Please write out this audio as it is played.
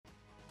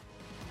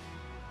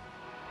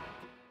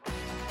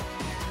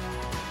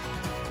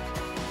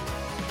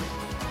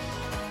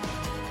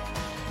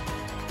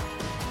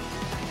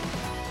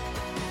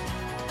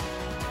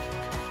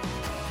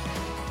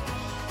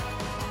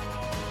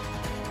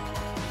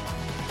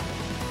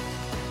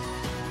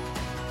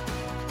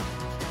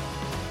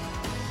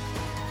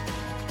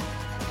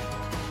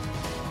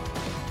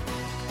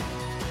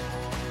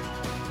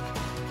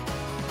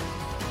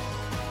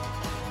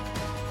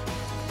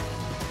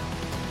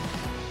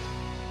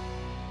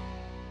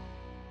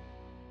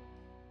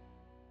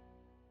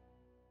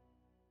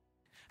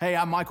Hey,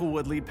 I'm Michael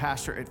Wood, lead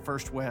pastor at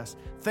First West.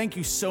 Thank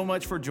you so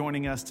much for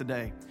joining us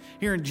today.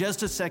 Here in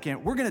just a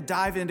second, we're going to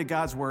dive into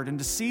God's Word and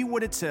to see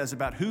what it says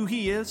about who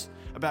He is,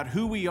 about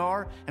who we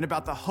are, and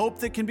about the hope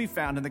that can be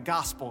found in the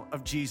gospel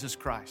of Jesus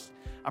Christ.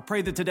 I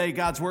pray that today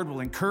God's Word will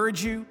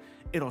encourage you,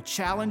 it'll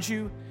challenge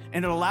you,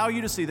 and it'll allow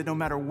you to see that no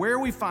matter where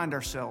we find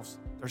ourselves,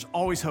 there's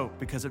always hope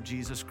because of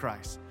Jesus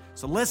Christ.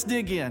 So let's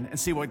dig in and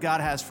see what God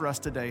has for us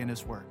today in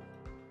His Word.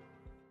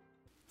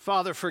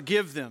 Father,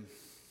 forgive them,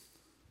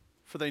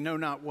 for they know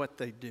not what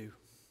they do.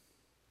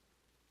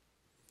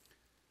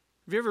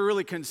 Have you ever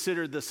really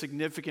considered the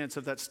significance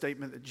of that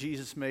statement that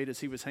Jesus made as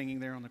He was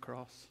hanging there on the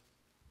cross?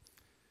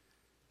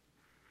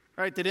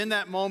 Right, that in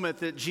that moment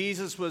that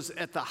Jesus was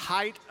at the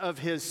height of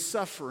His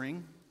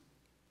suffering,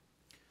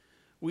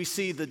 we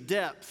see the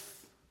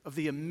depth of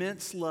the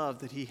immense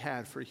love that He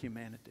had for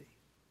humanity.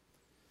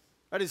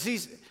 Right, as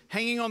He's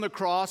hanging on the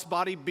cross,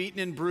 body beaten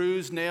and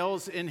bruised,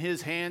 nails in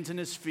His hands and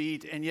His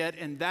feet, and yet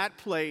in that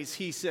place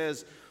He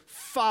says,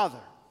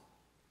 Father,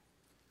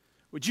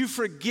 would you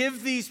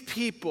forgive these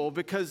people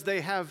because they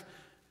have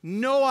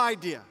no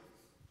idea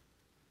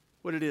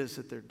what it is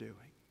that they're doing?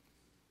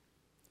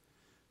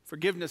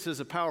 Forgiveness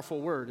is a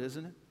powerful word,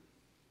 isn't it?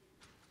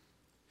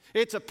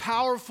 It's a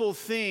powerful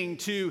thing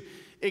to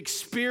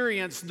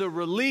experience the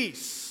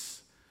release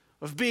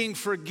of being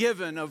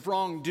forgiven of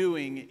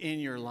wrongdoing in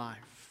your life.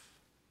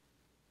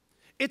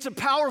 It's a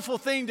powerful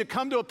thing to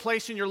come to a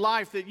place in your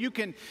life that you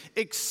can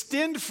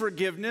extend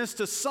forgiveness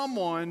to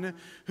someone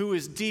who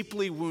has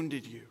deeply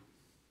wounded you.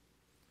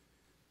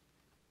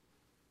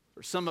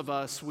 For some of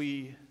us,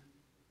 we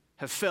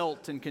have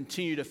felt and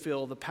continue to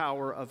feel the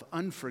power of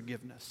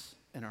unforgiveness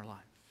in our life.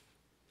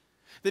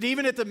 That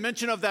even at the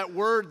mention of that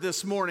word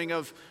this morning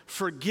of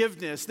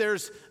forgiveness,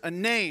 there's a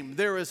name,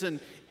 there is an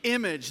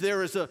image,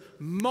 there is a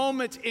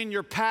moment in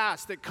your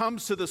past that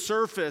comes to the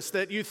surface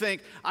that you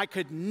think, I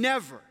could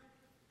never,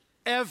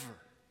 ever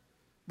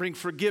bring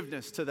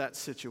forgiveness to that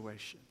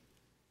situation.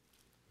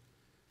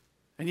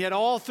 And yet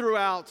all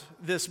throughout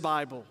this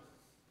Bible,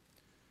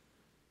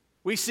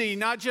 we see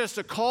not just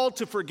a call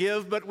to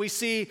forgive, but we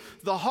see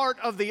the heart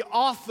of the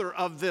author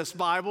of this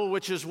Bible,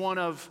 which is one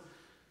of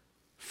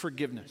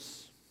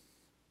forgiveness.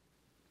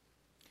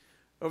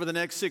 Over the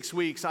next 6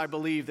 weeks, I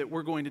believe that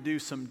we're going to do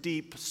some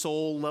deep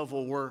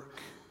soul-level work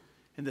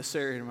in this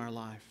area of our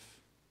life.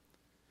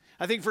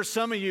 I think for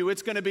some of you,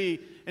 it's going to be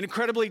an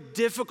incredibly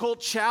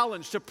difficult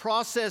challenge to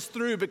process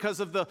through because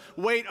of the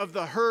weight of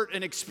the hurt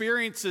and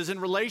experiences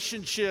and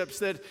relationships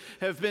that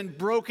have been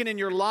broken in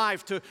your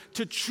life to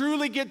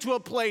truly get to a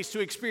place to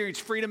experience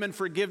freedom and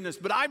forgiveness.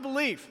 But I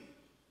believe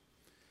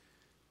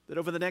that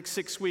over the next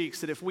 6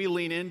 weeks, that if we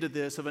lean into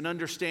this of an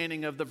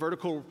understanding of the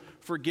vertical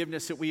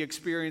forgiveness that we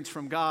experience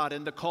from God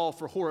and the call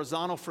for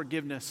horizontal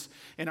forgiveness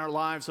in our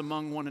lives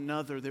among one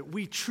another, that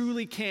we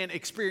truly can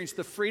experience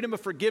the freedom of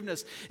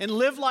forgiveness and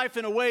live life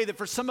in a way that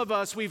for some of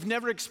us we've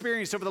never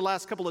experienced over the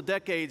last couple of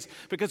decades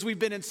because we've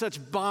been in such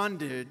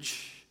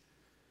bondage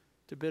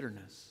to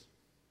bitterness.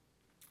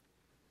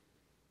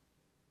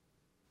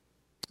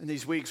 In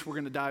these weeks, we're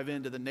going to dive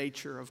into the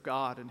nature of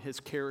God and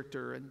His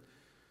character and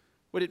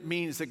what it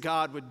means that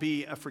God would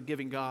be a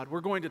forgiving God.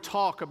 We're going to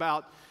talk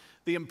about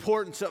the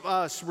importance of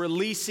us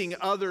releasing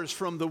others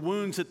from the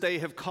wounds that they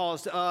have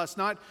caused us,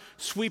 not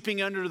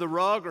sweeping under the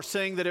rug or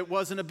saying that it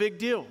wasn't a big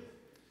deal,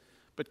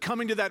 but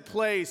coming to that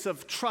place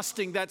of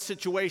trusting that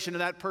situation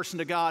and that person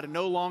to God and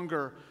no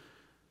longer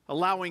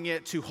allowing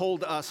it to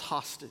hold us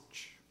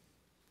hostage.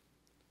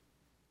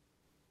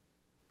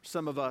 For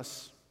some of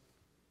us,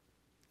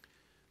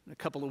 in a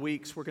couple of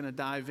weeks, we're going to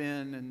dive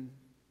in and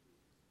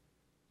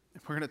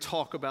we're going to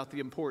talk about the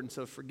importance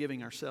of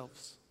forgiving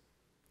ourselves.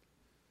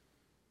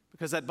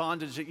 Because that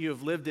bondage that you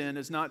have lived in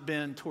has not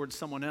been towards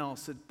someone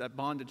else. That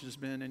bondage has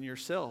been in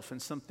yourself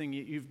and something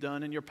that you've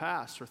done in your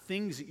past or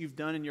things that you've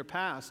done in your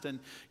past. And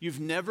you've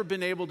never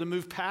been able to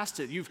move past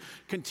it. You've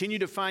continued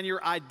to find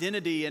your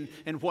identity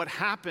and what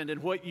happened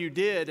and what you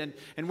did. And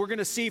we're going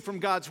to see from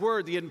God's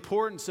Word the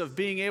importance of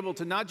being able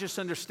to not just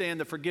understand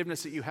the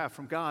forgiveness that you have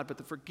from God, but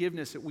the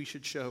forgiveness that we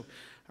should show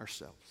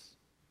ourselves.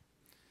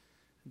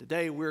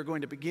 Today, we're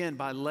going to begin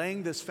by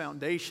laying this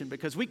foundation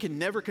because we can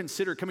never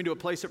consider coming to a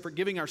place of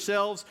forgiving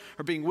ourselves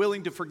or being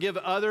willing to forgive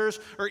others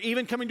or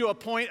even coming to a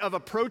point of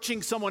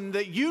approaching someone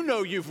that you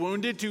know you've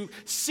wounded to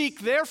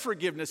seek their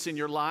forgiveness in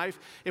your life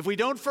if we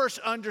don't first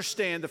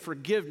understand the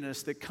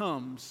forgiveness that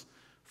comes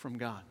from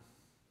God.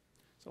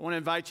 So I want to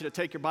invite you to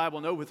take your Bible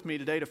and open with me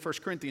today to 1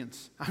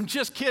 Corinthians. I'm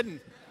just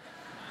kidding.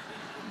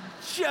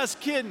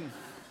 Just kidding.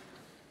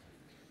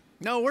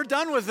 No, we're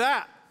done with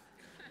that.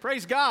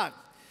 Praise God.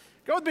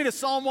 Go with me to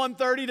Psalm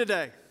 130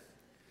 today.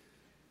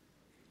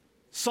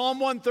 Psalm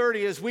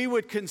 130, as we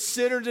would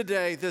consider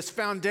today this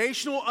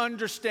foundational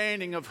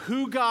understanding of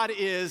who God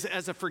is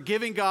as a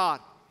forgiving God.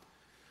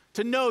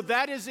 To know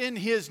that is in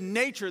His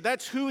nature,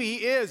 that's who He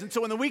is. And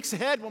so in the weeks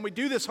ahead, when we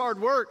do this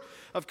hard work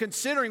of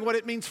considering what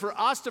it means for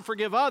us to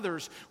forgive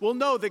others, we'll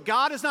know that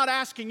God is not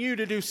asking you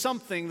to do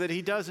something that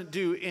He doesn't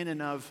do in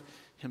and of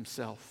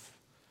Himself.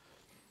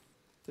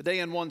 Today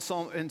in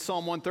Psalm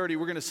 130,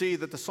 we're going to see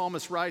that the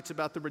psalmist writes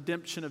about the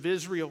redemption of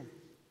Israel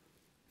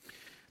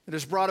that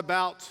is brought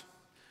about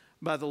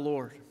by the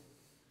Lord.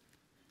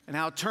 And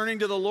how turning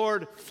to the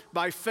Lord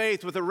by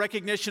faith with a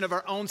recognition of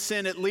our own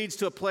sin, it leads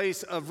to a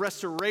place of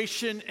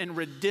restoration and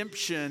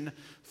redemption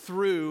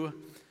through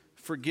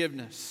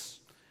forgiveness.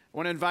 I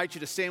want to invite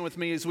you to stand with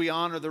me as we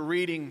honor the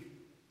reading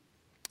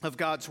of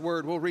God's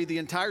word. We'll read the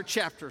entire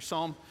chapter,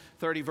 Psalm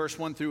 30, verse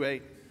 1 through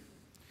 8.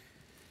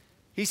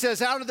 He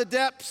says, "Out of the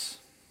depths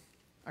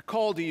I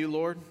call to you,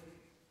 Lord.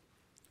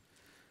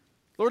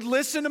 Lord,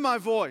 listen to my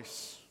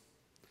voice,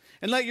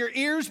 and let your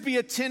ears be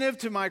attentive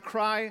to my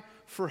cry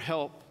for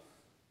help.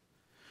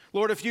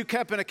 Lord, if you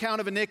kept an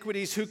account of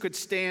iniquities, who could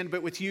stand?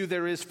 But with you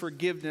there is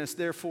forgiveness.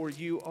 Therefore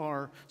you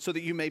are, so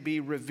that you may be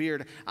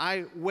revered.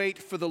 I wait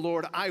for the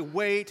Lord. I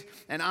wait,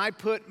 and I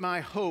put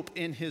my hope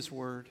in his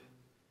word.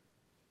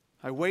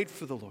 I wait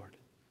for the Lord.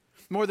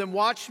 More than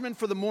watchmen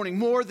for the morning.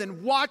 More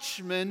than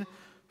watchmen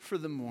for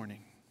the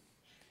morning.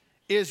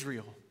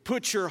 Israel,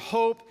 put your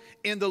hope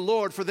in the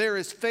Lord, for there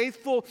is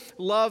faithful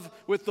love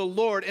with the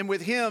Lord, and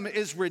with him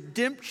is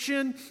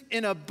redemption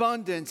in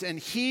abundance, and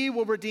he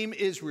will redeem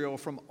Israel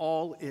from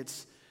all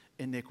its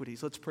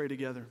iniquities." Let's pray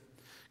together.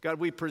 God,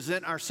 we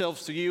present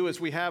ourselves to you as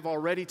we have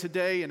already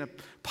today in a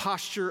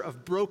posture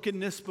of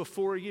brokenness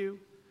before you,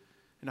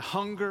 and a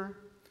hunger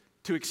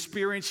to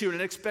experience you,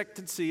 and an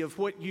expectancy of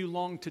what you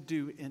long to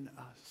do in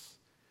us.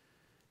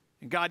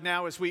 And God,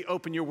 now as we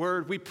open your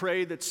word, we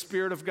pray that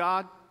Spirit of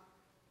God,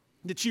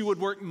 that you would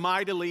work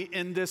mightily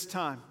in this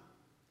time.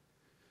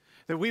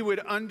 That we would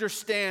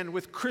understand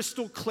with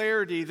crystal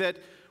clarity that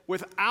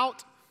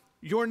without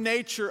your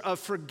nature of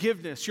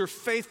forgiveness, your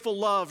faithful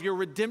love, your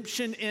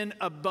redemption in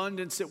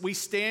abundance, that we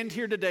stand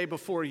here today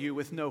before you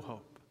with no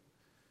hope.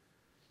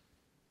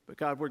 But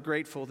God, we're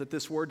grateful that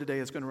this word today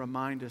is going to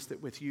remind us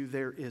that with you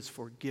there is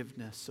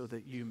forgiveness so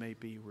that you may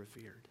be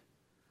revered.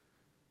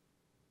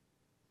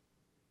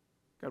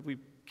 God, we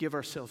give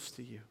ourselves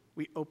to you.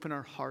 We open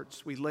our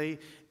hearts. We lay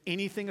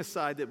anything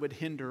aside that would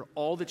hinder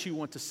all that you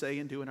want to say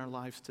and do in our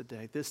lives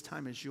today. This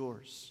time is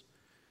yours.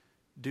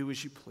 Do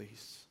as you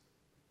please.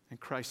 In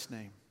Christ's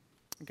name.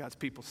 And God's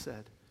people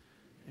said,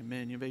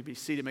 amen. You may be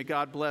seated. May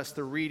God bless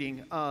the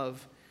reading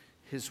of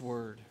his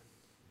word.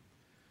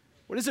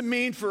 What does it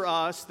mean for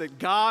us that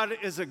God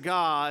is a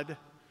God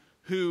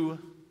who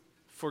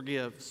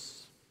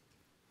forgives?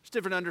 There's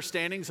different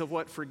understandings of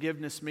what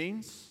forgiveness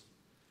means.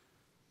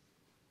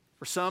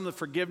 For some, the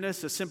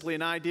forgiveness is simply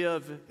an idea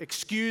of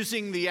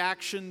excusing the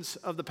actions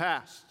of the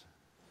past.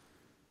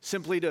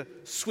 Simply to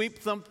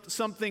sweep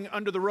something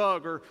under the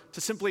rug, or to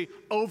simply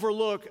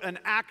overlook an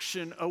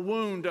action, a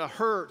wound, a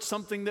hurt,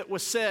 something that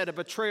was said, a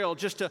betrayal,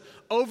 just to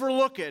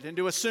overlook it and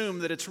to assume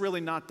that it's really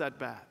not that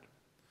bad.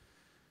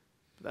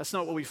 But that's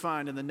not what we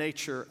find in the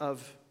nature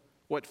of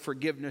what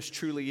forgiveness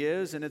truly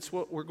is, and it's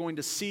what we're going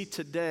to see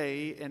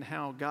today in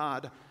how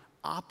God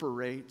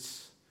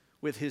operates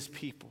with his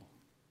people.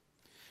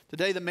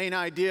 Today, the main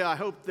idea I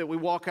hope that we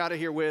walk out of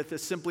here with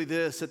is simply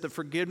this, that the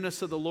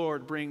forgiveness of the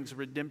Lord brings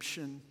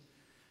redemption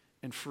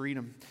and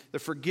freedom. The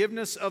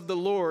forgiveness of the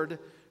Lord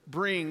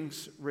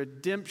brings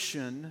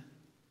redemption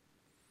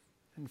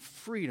and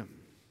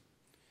freedom.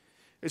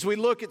 As we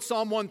look at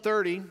Psalm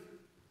 130,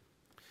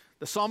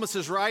 the psalmist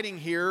is writing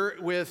here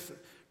with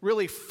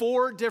really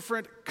 4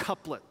 different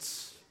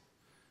couplets.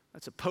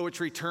 That's a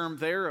poetry term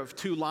there of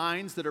 2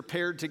 lines that are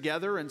paired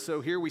together. And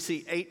so here we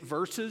see 8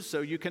 verses.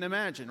 So you can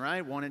imagine,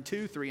 right? 1 and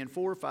 2, 3 and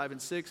 4, 5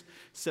 and 6,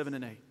 7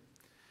 and 8. And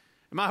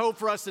my hope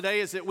for us today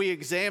is that we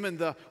examine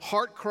the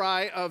heart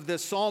cry of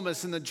this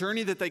psalmist and the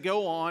journey that they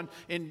go on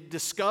in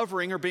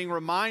discovering or being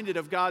reminded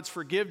of God's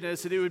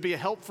forgiveness, that it would be a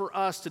help for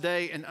us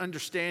today in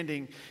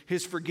understanding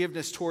his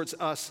forgiveness towards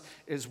us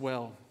as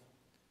well.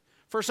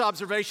 First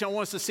observation I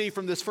want us to see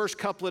from this first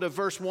couplet of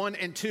verse 1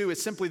 and 2 is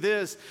simply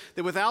this,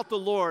 that without the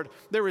Lord,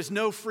 there is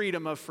no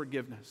freedom of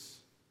forgiveness.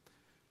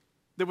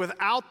 That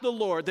without the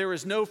Lord, there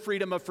is no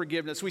freedom of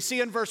forgiveness. We see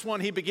in verse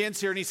 1, he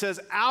begins here and he says,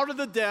 "Out of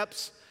the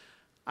depths,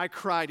 I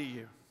cry to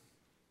you."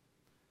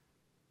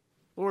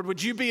 Lord,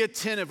 would you be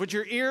attentive? Would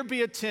your ear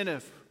be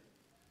attentive?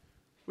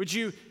 Would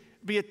you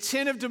be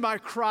attentive to my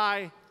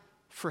cry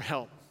for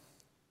help?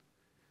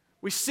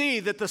 We see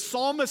that the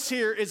psalmist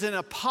here is in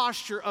a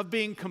posture of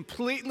being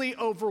completely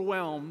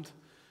overwhelmed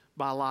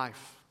by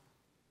life.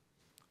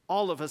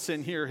 All of us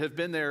in here have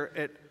been there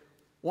at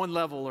one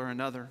level or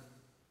another.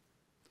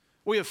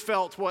 We have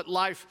felt what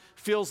life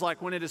feels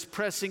like when it is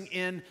pressing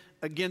in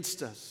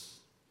against us.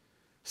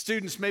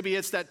 Students, maybe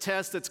it's that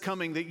test that's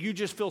coming that you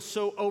just feel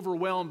so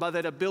overwhelmed by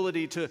that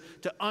ability to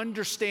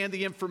understand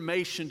the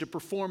information, to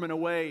perform in a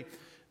way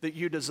that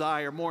you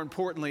desire, more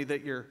importantly,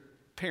 that your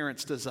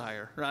parents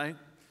desire, right?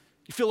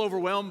 You feel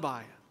overwhelmed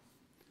by it.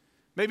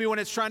 Maybe when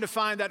it's trying to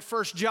find that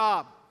first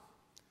job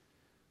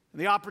and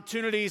the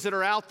opportunities that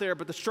are out there,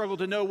 but the struggle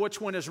to know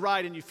which one is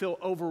right and you feel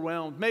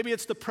overwhelmed. Maybe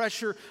it's the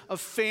pressure of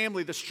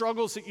family, the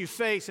struggles that you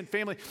face in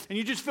family, and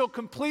you just feel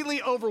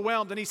completely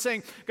overwhelmed. And he's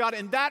saying, God,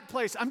 in that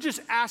place, I'm just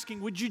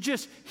asking, would you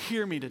just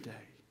hear me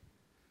today?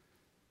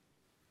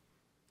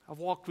 I've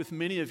walked with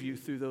many of you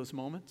through those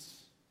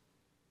moments,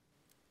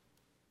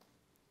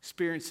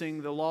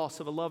 experiencing the loss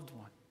of a loved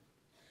one.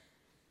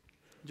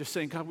 Just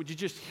saying, God, would you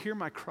just hear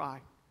my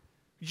cry?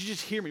 Would you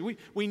just hear me?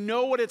 We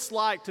know what it's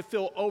like to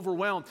feel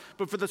overwhelmed.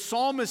 But for the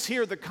psalmist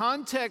here, the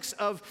context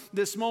of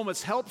this moment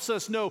helps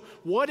us know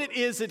what it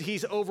is that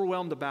he's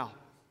overwhelmed about.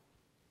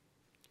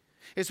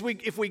 If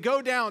we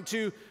go down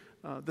to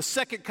the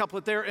second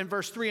couplet there in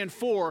verse 3 and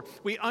 4,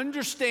 we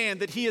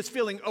understand that he is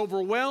feeling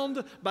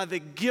overwhelmed by the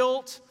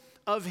guilt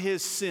of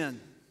his sin.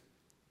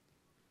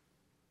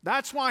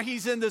 That's why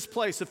he's in this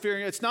place of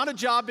fearing. It's not a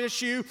job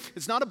issue.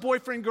 It's not a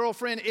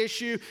boyfriend-girlfriend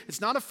issue.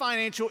 It's not a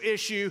financial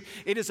issue.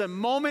 It is a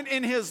moment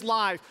in his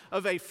life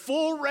of a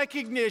full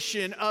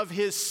recognition of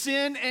his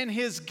sin and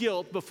his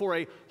guilt before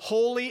a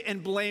holy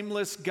and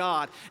blameless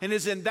God. And it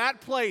is in that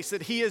place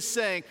that he is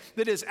saying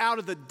that is out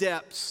of the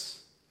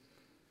depths.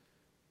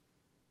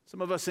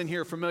 Some of us in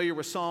here are familiar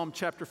with Psalm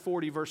chapter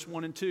 40, verse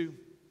 1 and 2.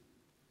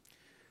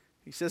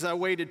 He says, I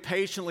waited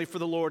patiently for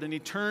the Lord, and he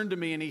turned to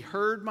me, and he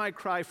heard my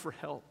cry for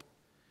help.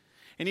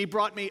 And he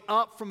brought me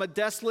up from a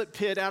desolate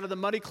pit out of the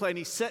muddy clay, and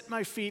he set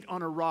my feet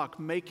on a rock,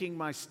 making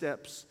my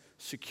steps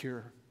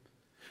secure.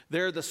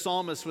 There the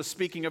psalmist was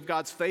speaking of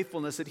God's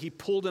faithfulness, that he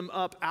pulled him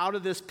up out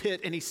of this pit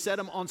and he set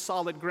him on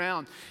solid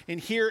ground. And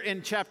here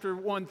in chapter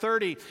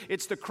 130,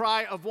 it's the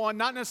cry of one,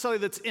 not necessarily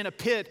that's in a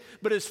pit,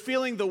 but is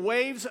feeling the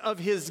waves of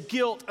his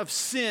guilt, of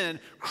sin,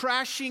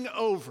 crashing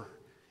over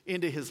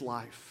into his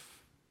life.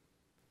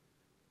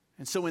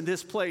 And so in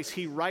this place,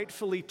 he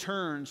rightfully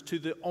turns to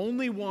the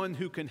only one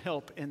who can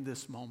help in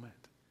this moment.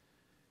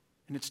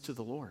 And it's to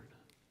the Lord.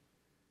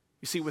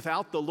 You see,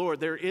 without the Lord,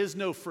 there is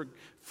no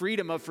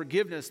freedom of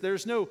forgiveness.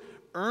 There's no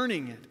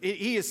earning it.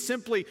 He is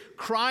simply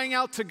crying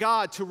out to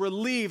God to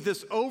relieve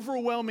this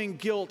overwhelming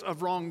guilt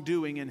of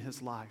wrongdoing in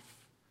his life.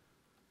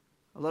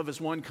 I love as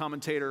one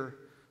commentator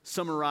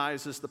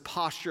summarizes the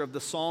posture of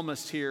the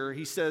psalmist here.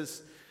 He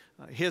says,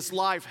 his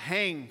life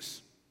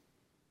hangs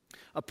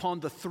upon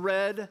the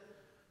thread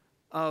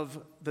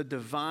of the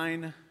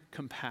divine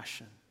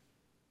compassion.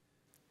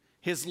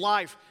 His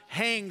life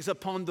hangs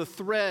upon the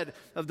thread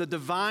of the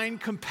divine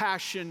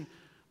compassion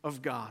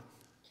of God.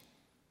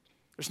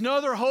 There's no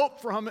other hope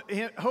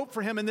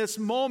for him in this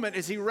moment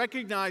as he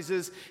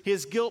recognizes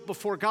his guilt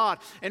before God.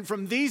 And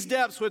from these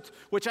depths,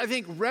 which I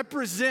think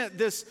represent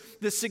this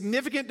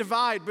significant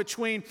divide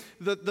between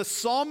the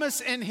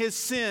psalmist and his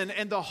sin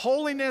and the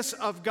holiness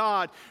of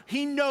God,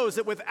 he knows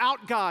that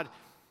without God,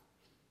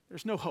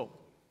 there's no hope.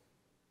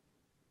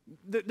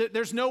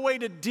 There's no way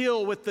to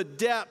deal with the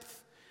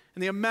depth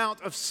and the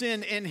amount of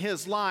sin in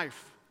his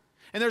life.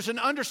 And there's an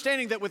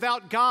understanding that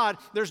without God,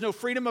 there's no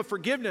freedom of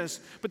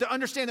forgiveness, but to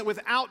understand that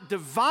without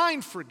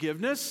divine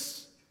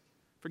forgiveness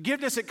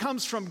that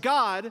comes from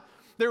God,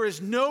 there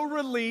is no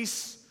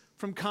release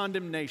from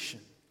condemnation.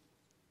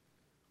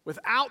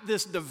 Without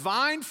this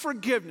divine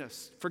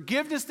forgiveness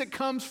that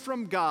comes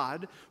from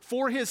God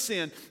for his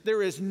sin,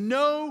 there is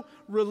no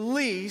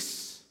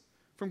release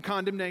from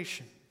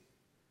condemnation.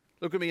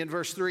 Look at me in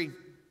verse 3.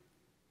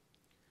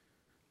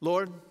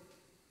 Lord,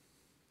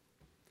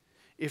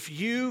 if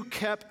you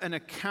kept an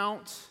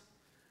account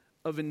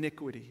of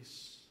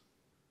iniquities,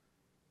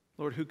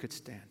 Lord, who could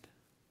stand?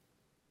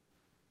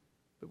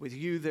 But with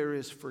you there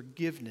is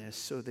forgiveness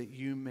so that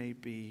you may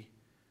be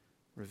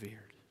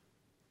revered.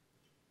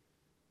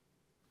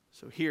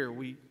 So here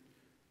we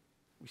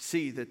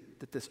see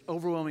that this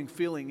overwhelming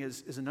feeling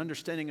is an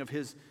understanding of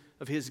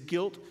his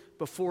guilt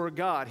before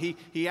God.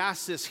 He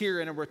asks this here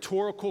in a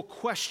rhetorical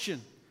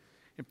question,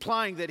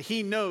 implying that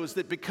he knows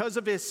that because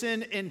of his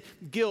sin and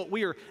guilt,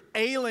 we are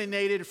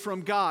alienated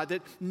from God,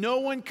 that no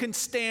one can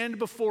stand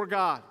before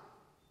God.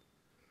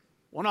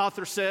 One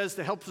author says,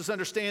 that helps us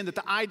understand that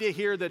the idea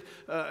here that,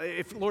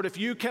 if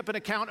you kept an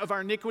account of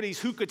our iniquities,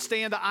 who could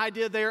stand? The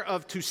idea there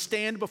of to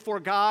stand before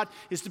God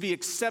is to be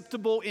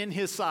acceptable in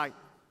his sight.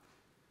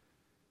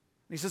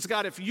 And he says,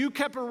 God, if you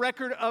kept a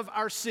record of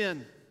our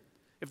sin,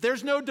 if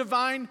there's no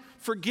divine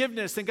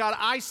forgiveness, then God,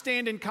 I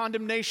stand in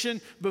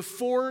condemnation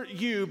before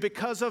you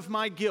because of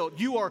my guilt.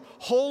 You are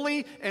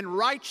holy and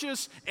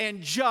righteous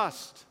and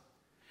just.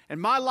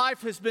 And my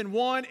life has been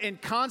one in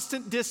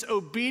constant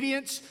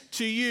disobedience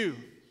to you.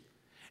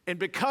 And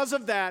because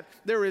of that,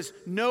 there is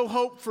no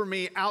hope for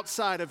me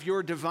outside of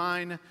your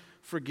divine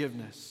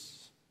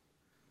forgiveness.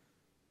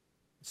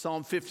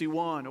 Psalm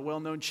 51, a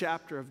well-known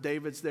chapter of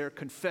David's there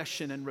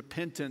confession and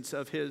repentance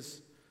of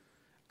his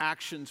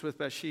actions with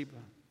Bathsheba.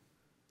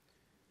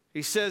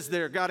 He says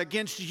there, God,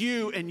 against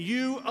you and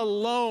you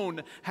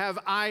alone have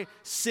I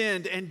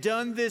sinned and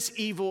done this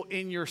evil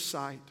in your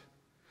sight,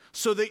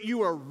 so that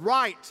you are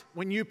right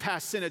when you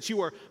pass sentence. You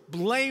are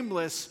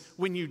blameless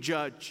when you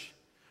judge.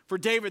 For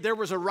David, there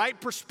was a right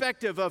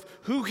perspective of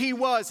who he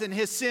was in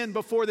his sin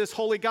before this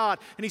holy God.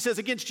 And he says,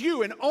 against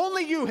you and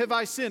only you have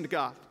I sinned,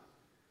 God.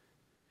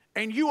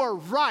 And you are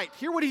right.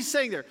 Hear what he's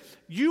saying there.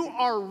 You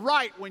are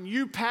right when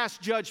you pass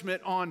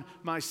judgment on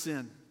my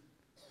sin.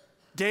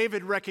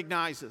 David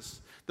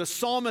recognizes The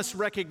psalmist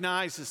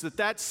recognizes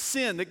that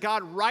sin, that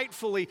God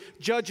rightfully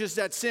judges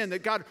that sin,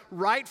 that God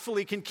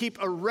rightfully can keep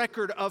a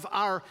record of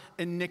our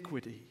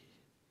iniquity.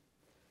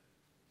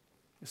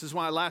 This is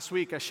why last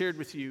week I shared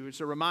with you, it's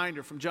a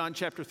reminder from John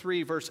chapter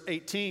 3, verse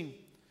 18,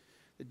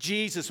 that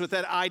Jesus, with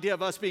that idea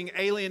of us being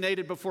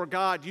alienated before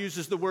God,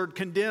 uses the word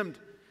condemned.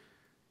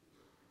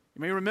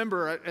 You may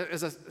remember,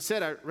 as I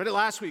said, I read it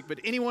last week, but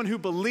anyone who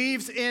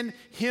believes in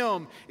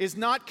him is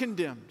not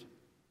condemned.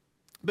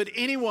 But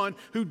anyone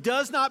who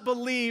does not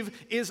believe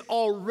is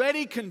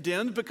already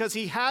condemned because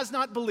he has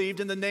not believed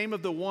in the name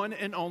of the one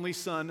and only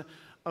Son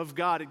of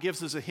God. It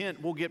gives us a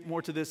hint. We'll get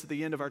more to this at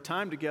the end of our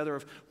time together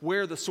of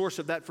where the source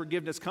of that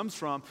forgiveness comes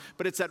from.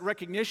 But it's that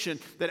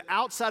recognition that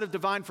outside of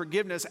divine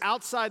forgiveness,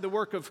 outside the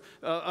work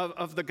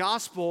of the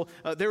gospel,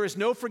 there is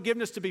no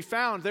forgiveness to be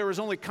found. There is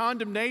only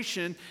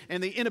condemnation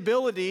and the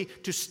inability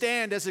to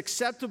stand as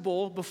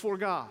acceptable before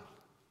God.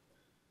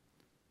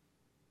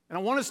 And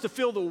I want us to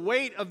feel the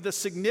weight of the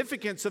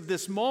significance of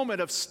this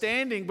moment of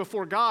standing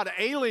before God,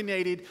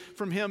 alienated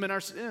from Him in our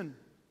sin.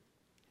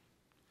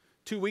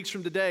 2 weeks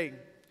from today,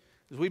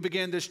 as we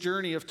begin this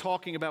journey of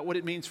talking about what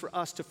it means for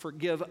us to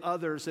forgive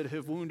others that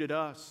have wounded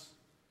us,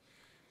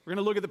 we're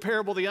going to look at the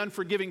parable of the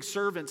unforgiving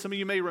servant. Some of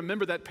you may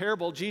remember that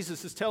parable.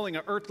 Jesus is telling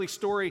an earthly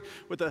story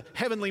with a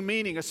heavenly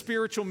meaning, a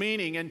spiritual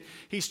meaning, and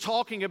he's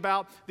talking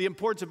about the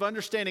importance of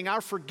understanding our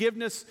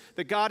forgiveness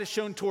that God has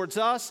shown towards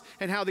us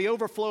and how the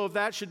overflow of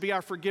that should be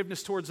our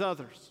forgiveness towards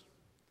others.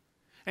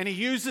 And he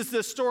uses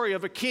this story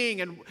of a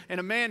king and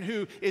a man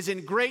who is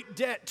in great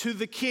debt to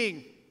the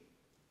king.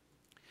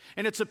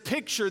 And it's a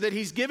picture that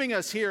he's giving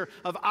us here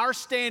of our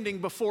standing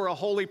before a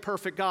holy,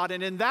 perfect God.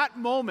 And in that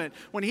moment,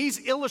 when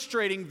he's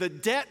illustrating the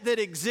debt that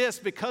exists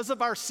because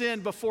of our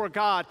sin before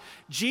God,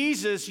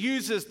 Jesus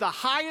uses the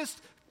highest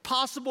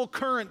possible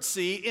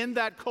currency in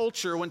that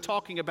culture when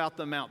talking about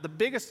the amount. The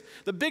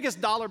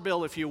biggest dollar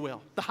bill, if you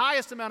will. The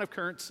highest amount of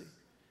currency.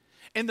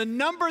 And the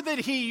number that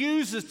he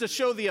uses to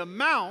show the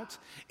amount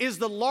is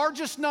the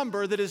largest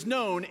number that is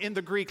known in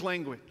the Greek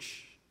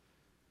language.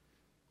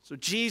 So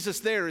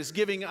Jesus there is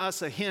giving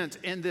us a hint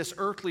in this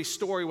earthly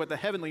story with a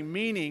heavenly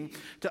meaning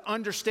to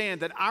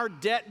understand that our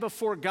debt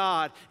before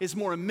God is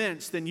more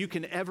immense than you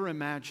can ever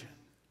imagine.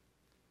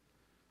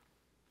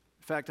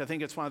 In fact, I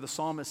think it's why the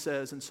psalmist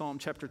says in Psalm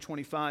chapter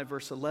 25,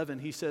 verse 11,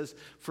 he says,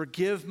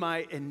 "Forgive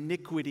my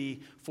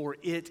iniquity, for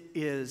it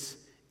is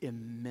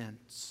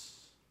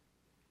immense."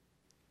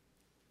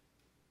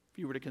 If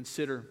you were to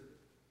consider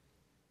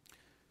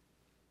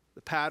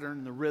the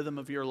pattern, the rhythm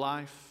of your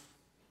life,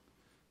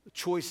 the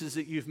choices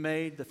that you've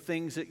made, the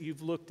things that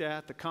you've looked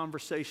at, the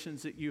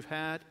conversations that you've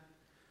had,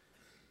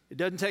 it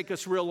doesn't take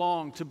us real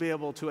long to be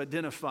able to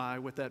identify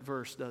with that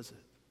verse, does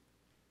it?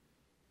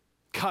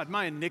 God,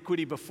 my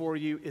iniquity before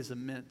you is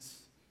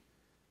immense.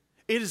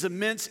 It is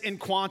immense in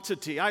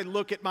quantity. I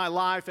look at my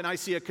life and I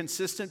see a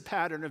consistent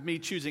pattern of me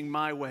choosing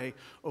my way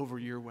over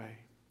your way.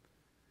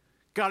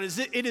 God,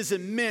 it is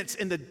immense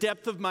in the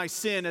depth of my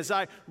sin as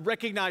I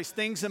recognize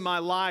things in my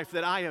life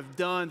that I have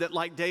done that,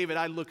 like David,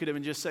 I look at him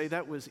and just say,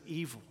 that was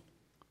evil.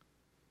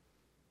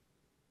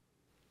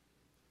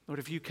 Lord,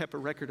 if you kept a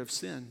record of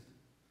sin,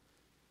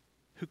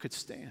 who could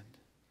stand?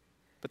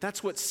 But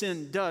that's what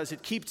sin does.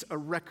 It keeps a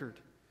record.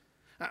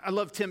 I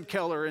love Tim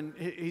Keller, and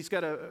he's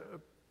got a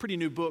pretty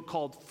new book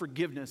called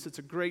Forgiveness. It's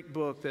a great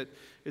book that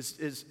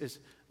is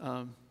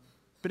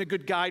been a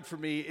good guide for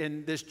me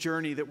in this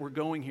journey that we're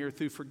going here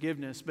through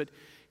forgiveness. But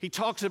he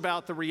talks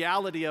about the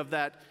reality of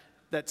that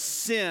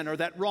sin or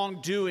that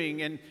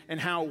wrongdoing and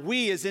how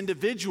we as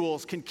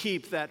individuals can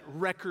keep that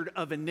record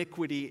of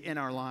iniquity in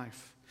our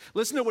life.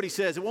 Listen to what he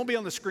says. It won't be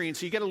on the screen,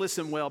 so you got to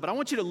listen well. But I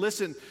want you to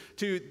listen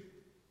to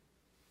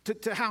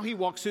how he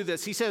walks through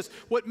this. He says,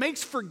 what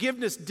makes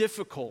forgiveness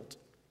difficult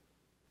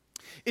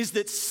is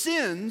that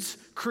sins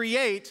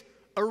create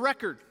a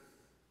record.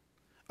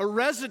 A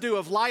residue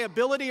of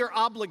liability or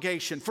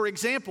obligation. For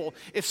example,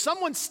 if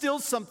someone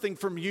steals something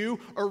from you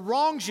or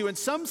wrongs you in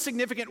some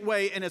significant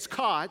way and is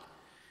caught,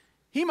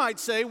 he might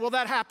say, well,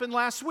 that happened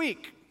last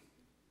week.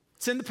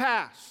 It's in the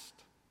past.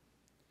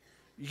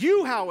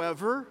 You,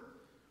 however,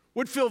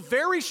 would feel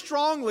very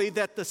strongly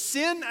that the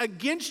sin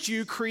against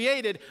you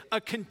created a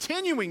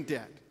continuing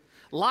debt,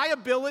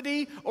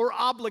 liability or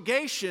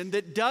obligation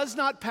that does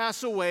not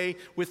pass away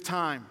with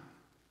time.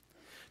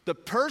 The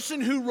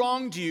person who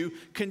wronged you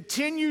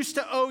continues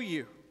to owe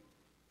you.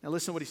 Now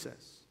listen to what he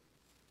says.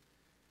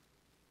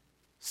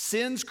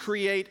 Sins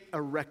create a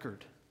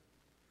record.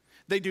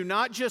 They do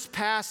not just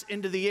pass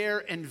into the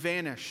air and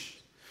vanish.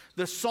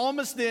 The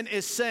psalmist then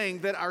is saying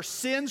that our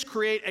sins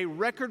create a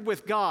record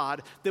with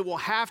God that will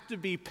have to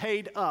be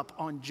paid up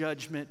on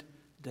Judgment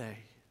Day.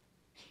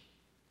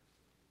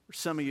 For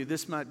some of you,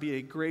 this might be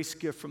a grace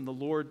gift from the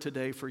Lord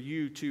today for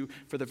you to,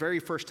 for the very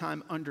first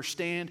time,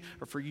 understand,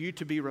 or for you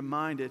to be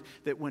reminded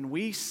that when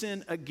we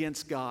sin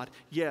against God,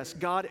 yes,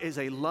 God is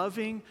a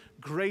loving,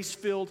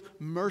 grace-filled,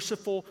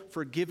 merciful,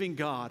 forgiving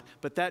God,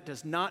 but that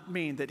does not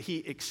mean that He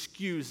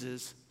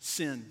excuses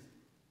sin.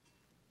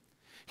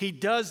 He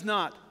does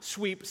not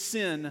sweep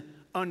sin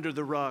under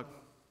the rug.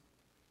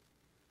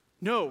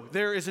 No,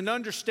 there is an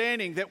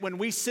understanding that when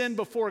we sin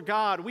before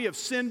God, we have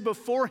sinned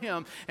before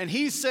Him. And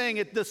He's saying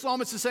it, the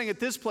psalmist is saying at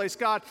this place,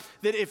 God,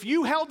 that if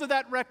you held to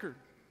that record,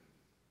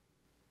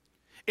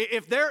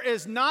 if there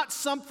is not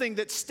something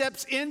that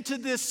steps into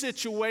this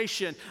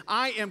situation,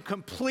 I am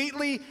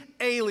completely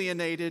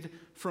alienated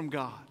from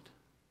God.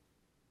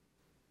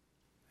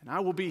 And I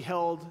will be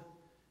held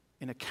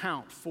in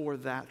account for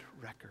that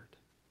record.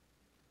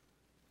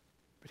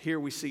 But here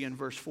we see in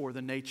verse 4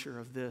 the nature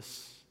of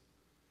this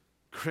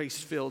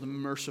grace-filled,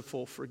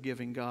 merciful,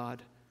 forgiving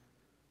God.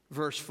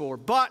 Verse 4,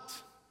 but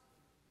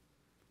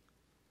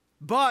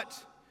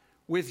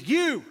with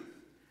you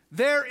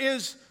there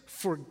is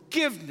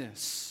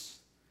forgiveness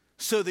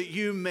so that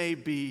you may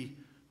be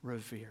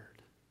revered.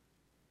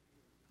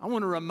 I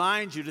want to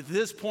remind you to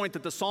this point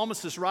that the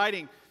psalmist is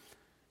writing,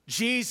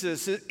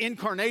 Jesus'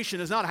 incarnation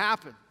has not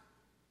happened.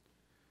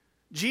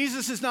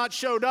 Jesus has not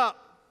showed up.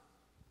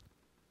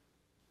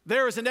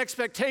 There is an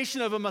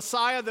expectation of a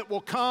Messiah that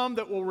will come,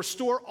 that will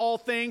restore all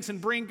things and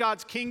bring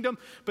God's kingdom.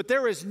 But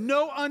there is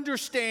no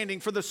understanding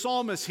for the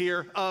psalmist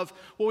here of,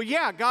 well,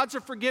 yeah, God's a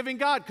forgiving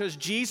God because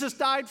Jesus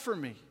died for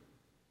me.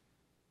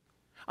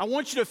 I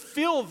want you to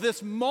feel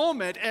this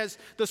moment as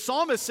the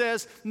psalmist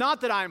says,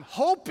 not that I'm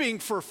hoping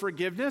for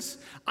forgiveness,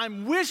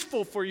 I'm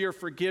wishful for your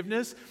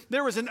forgiveness.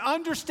 There is an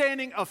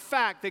understanding of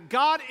fact that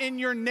God in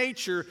your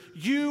nature,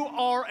 you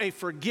are a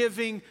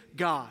forgiving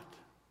God.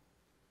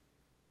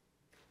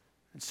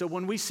 And so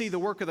when we see the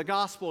work of the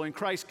gospel and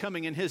Christ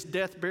coming in His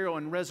death, burial,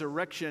 and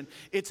resurrection,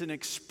 it's an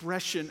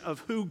expression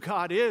of who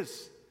God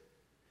is.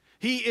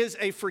 He is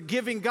a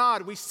forgiving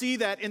God. We see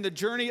that in the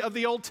journey of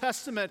the Old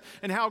Testament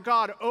and how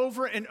God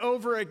over and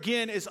over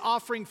again is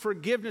offering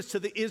forgiveness to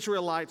the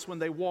Israelites when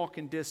they walk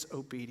in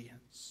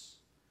disobedience.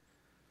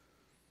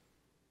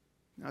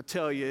 I'll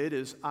tell you, it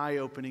is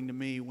eye-opening to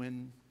me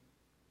when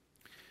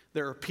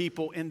there are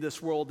people in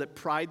this world that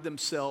pride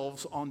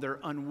themselves on their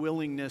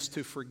unwillingness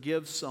to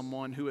forgive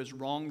someone who has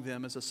wronged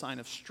them as a sign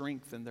of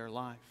strength in their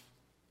life.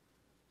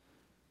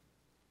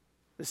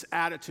 This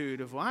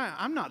attitude of, well,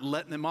 I'm not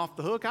letting them off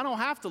the hook. I don't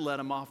have to let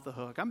them off the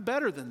hook. I'm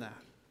better than that.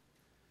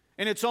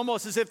 And it's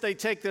almost as if they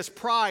take this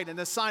pride and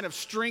this sign of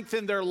strength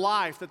in their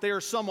life, that they are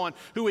someone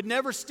who would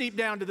never steep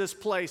down to this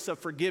place of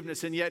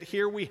forgiveness. And yet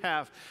here we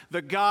have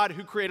the God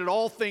who created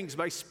all things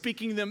by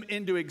speaking them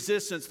into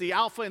existence, the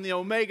Alpha and the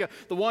Omega,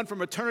 the one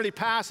from eternity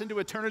past into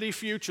eternity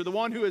future, the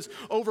one who is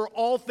over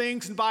all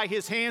things and by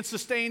His hand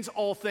sustains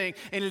all things.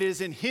 And it is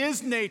in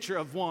His nature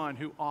of one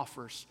who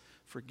offers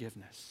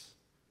forgiveness.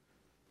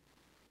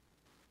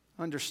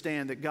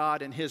 Understand that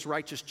God in His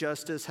righteous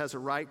justice has a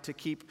right to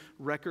keep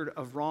record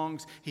of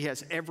wrongs. He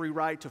has every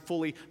right to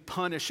fully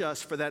punish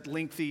us for that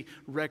lengthy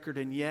record,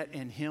 and yet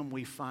in Him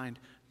we find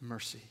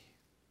mercy.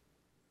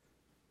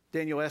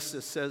 Daniel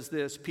Estes says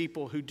this,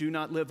 people who do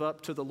not live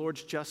up to the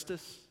Lord's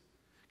justice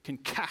can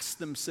cast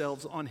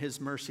themselves on His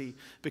mercy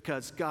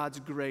because God's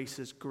grace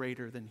is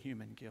greater than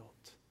human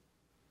guilt.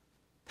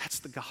 That's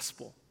the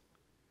gospel.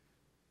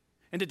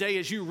 And today,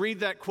 as you read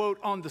that quote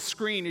on the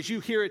screen, as you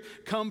hear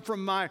it come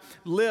from my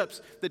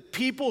lips, that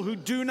people who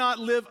do not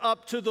live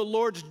up to the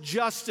Lord's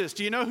justice,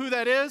 do you know who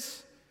that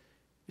is?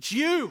 It's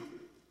you.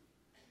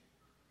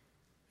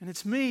 And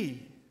it's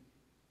me.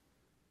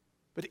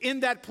 But in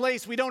that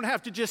place, we don't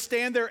have to just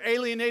stand there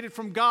alienated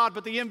from God,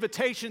 but the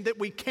invitation that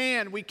we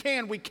can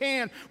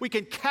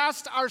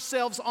cast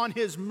ourselves on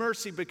His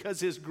mercy because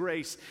His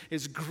grace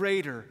is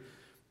greater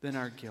than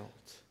our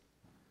guilt.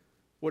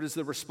 What is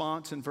the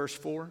response in verse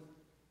 4?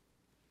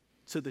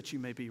 So that you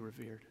may be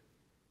revered.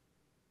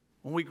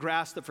 When we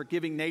grasp the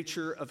forgiving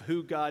nature of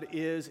who God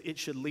is, it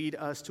should lead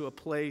us to a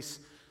place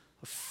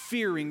of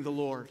fearing the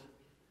Lord.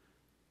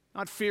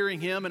 Not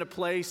fearing Him in a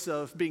place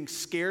of being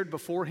scared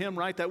before Him,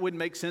 right? That wouldn't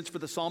make sense for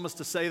the psalmist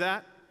to say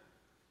that.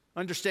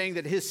 Understanding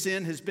that his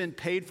sin has been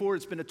paid for,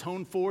 it's been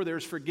atoned for,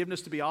 there's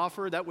forgiveness to be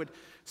offered, that would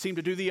seem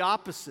to do the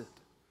opposite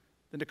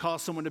than to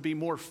cause someone to be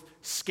more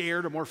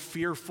scared or more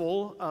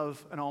fearful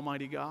of an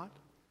almighty God.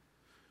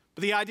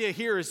 But the idea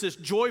here is this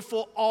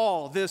joyful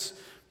awe, this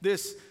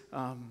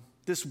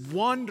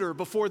wonder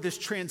before this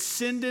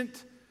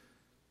transcendent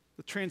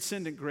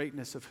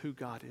greatness of who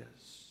God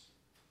is.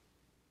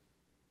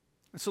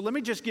 And so let me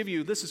just give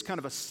you, this is kind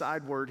of a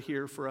side word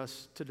here for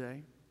us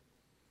today.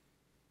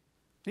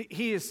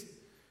 He is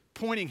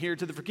pointing here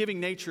to the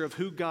forgiving nature of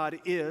who God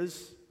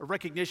is, a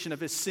recognition of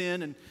His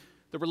sin and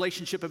the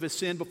relationship of His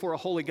sin before a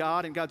holy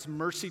God and God's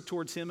mercy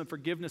towards Him and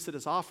forgiveness that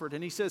is offered.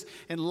 And He says,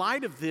 in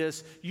light of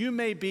this, you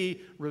may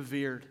be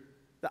revered.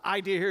 The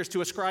idea here is to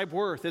ascribe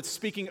worth. It's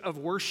speaking of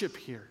worship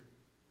here.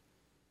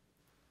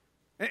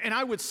 And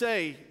I would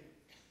say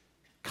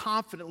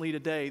confidently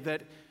today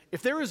that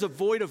if there is a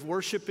void of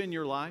worship in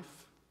your life,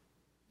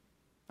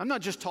 I'm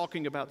not just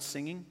talking about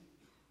singing.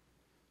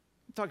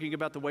 I'm talking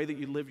about the way that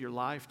you live your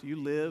life. Do you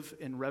live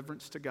in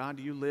reverence to God?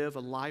 Do you live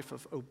a life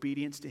of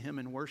obedience to Him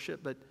in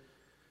worship? But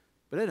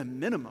at a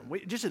minimum,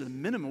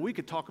 we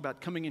could talk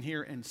about coming in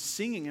here and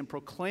singing and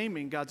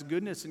proclaiming God's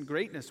goodness and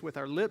greatness with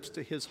our lips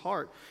to His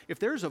heart. If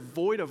there's a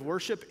void of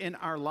worship in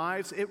our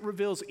lives, it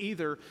reveals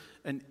either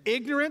an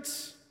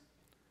ignorance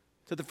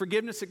to the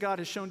forgiveness that God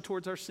has shown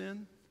towards our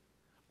sin,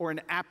 or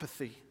an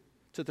apathy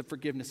to the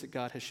forgiveness that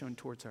God has shown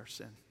towards our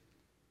sin?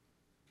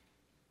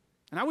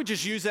 And I would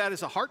just use that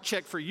as a heart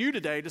check for you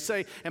today to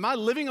say, am I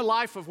living a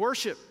life of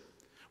worship?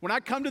 When I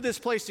come to this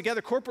place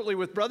together corporately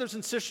with brothers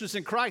and sisters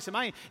in Christ, am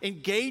I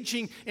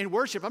engaging in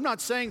worship? I'm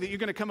not saying that you're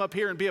going to come up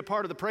here and be a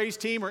part of the praise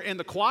team or in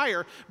the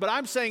choir, but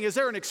I'm saying, is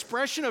there an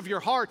expression of your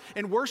heart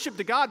in worship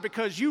to God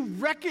because you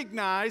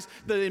recognize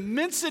the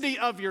immensity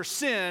of your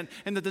sin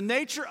and that the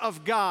nature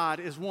of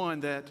God is one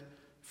that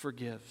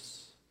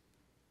forgives?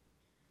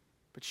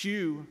 But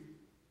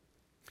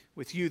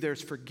with you,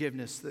 there's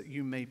forgiveness that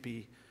you may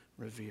be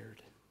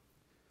revered.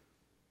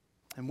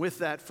 And with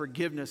that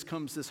forgiveness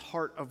comes this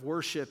heart of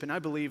worship, and I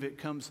believe it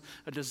comes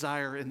a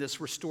desire in this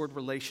restored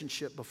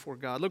relationship before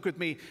God. Look with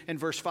me in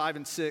verse 5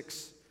 and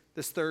 6,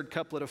 this third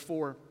couplet of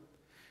 4.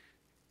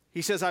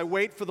 He says, I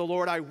wait for the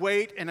Lord, I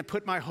wait, and I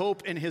put my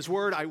hope in his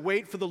word. I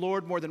wait for the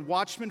Lord more than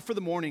watchmen for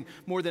the morning,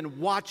 more than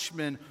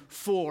watchmen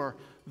for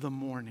the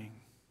morning.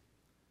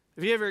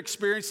 Have you ever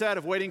experienced that,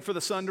 of waiting for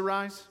the sun to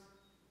rise?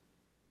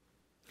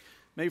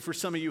 Maybe for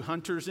some of you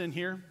hunters in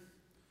here,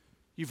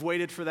 you've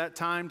waited for that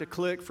time to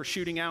click, for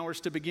shooting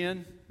hours to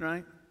begin,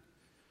 right?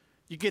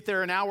 You get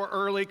there an hour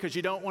early because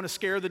you don't want to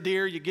scare the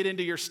deer. You get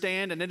into your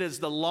stand, and it is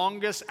the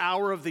longest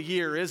hour of the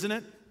year, isn't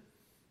it?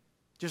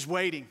 Just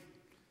waiting.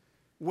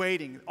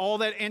 All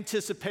that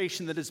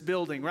anticipation that is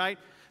building, right?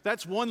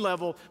 That's one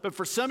level. But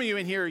for some of you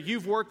in here,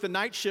 you've worked the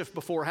night shift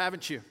before,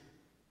 haven't you?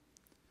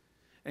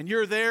 And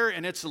you're there,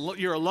 and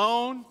you're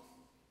alone.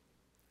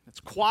 It's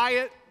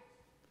quiet,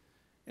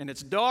 and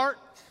it's dark.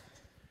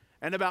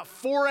 And about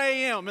 4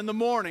 a.m. in the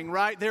morning,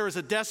 right, there is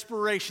a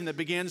desperation that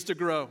begins to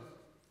grow.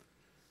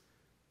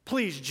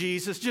 Please,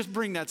 Jesus, just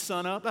bring that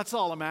sun up. That's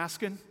all I'm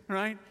asking,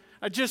 right?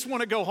 I just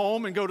want to go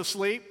home and go to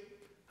sleep.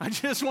 I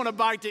just want a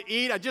bite to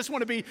eat. I just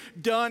want to be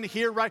done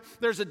here, right?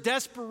 There's a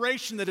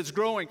desperation that is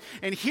growing.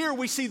 And here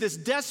we see this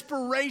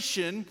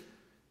desperation,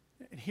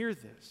 and hear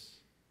this.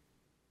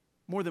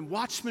 More than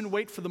watchmen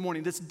wait for the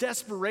morning, this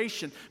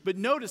desperation. But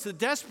notice the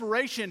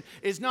desperation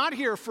is not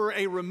here for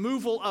a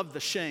removal of the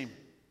shame.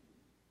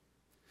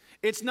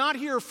 It's not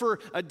here for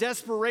a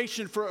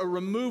desperation for a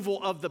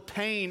removal of the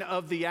pain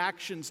of the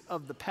actions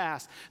of the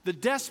past. The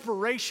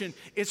desperation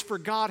is for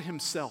God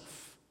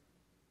himself.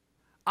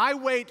 I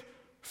wait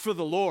for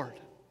the Lord.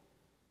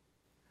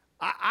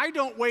 I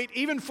don't wait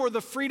even for the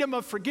freedom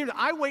of forgiveness.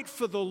 I wait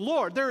for the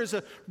Lord. There is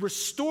a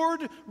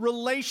restored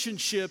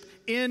relationship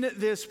in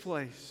this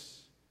place.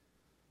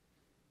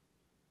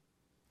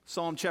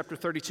 Psalm chapter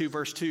 32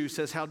 verse 2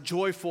 says, how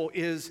joyful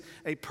is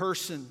a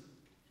person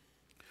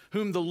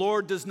whom the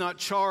Lord does not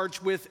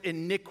charge with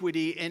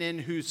iniquity and in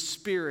whose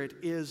spirit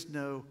is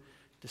no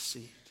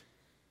deceit.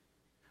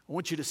 I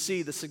want you to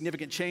see the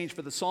significant change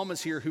for the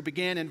psalmist here, who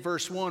began in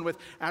verse 1 with,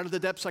 out of the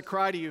depths I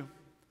cry to you.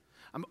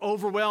 I'm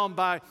overwhelmed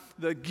by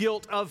the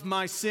guilt of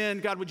my sin.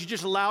 God, would you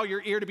just allow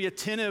your ear to be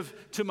attentive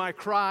to my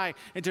cry?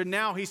 And to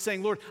now he's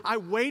saying, Lord, I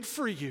wait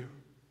for you.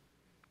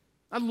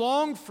 I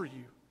long for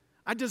you.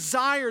 I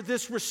desire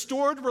this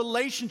restored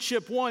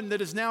relationship, one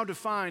that is now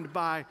defined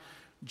by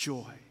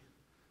joy.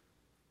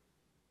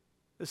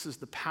 This is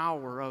the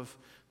power of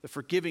the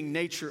forgiving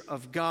nature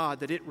of God,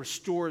 that it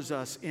restores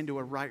us into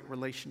a right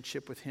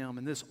relationship with him.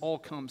 And this all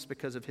comes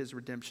because of his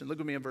redemption.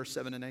 Look at me in verse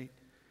 7 and 8.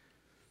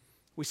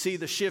 We see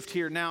the shift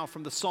here now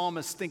from the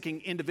psalmist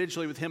thinking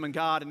individually with him and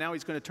God, and now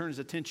he's going to turn his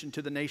attention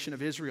to the nation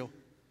of Israel.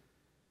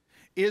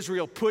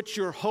 Israel, put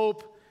your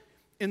hope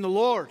in the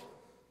Lord,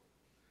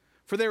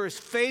 for there is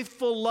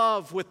faithful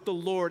love with the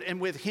Lord, and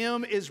with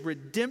him is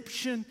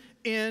redemption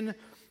in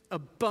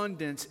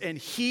abundance, and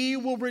he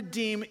will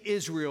redeem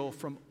Israel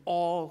from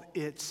all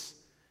its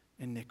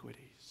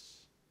iniquities.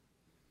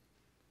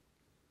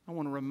 I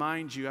want to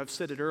remind you, I've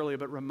said it earlier,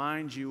 but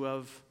remind you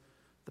of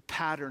the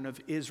pattern of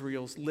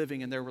Israel's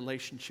living in their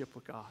relationship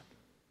with God.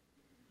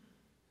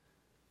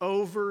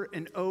 Over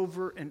and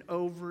over and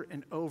over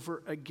and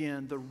over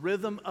again, the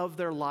rhythm of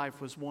their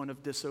life was one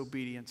of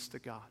disobedience to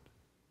God.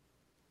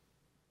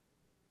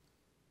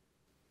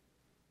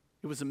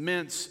 It was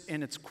immense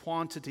in its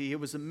quantity. It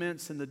was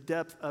immense in the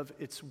depth of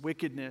its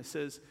wickedness.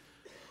 As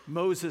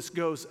Moses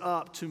goes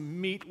up to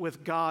meet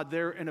with God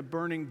there in a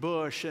burning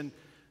bush, and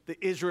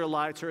the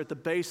Israelites are at the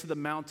base of the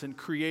mountain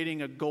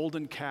creating a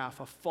golden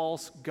calf, a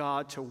false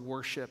god to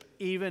worship,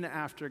 even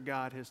after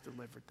God has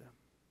delivered them.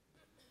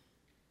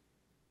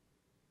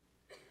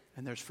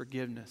 And there's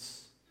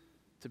forgiveness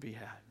to be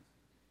had.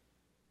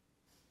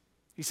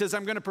 He says,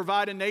 I'm going to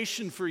provide a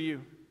nation for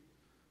you,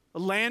 a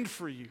land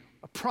for you,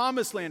 a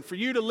promised land for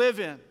you to live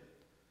in.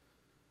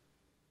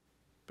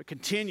 But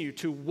continue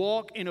to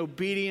walk in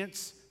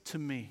obedience to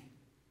me.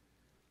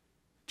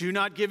 Do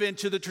not give in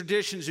to the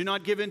traditions. Do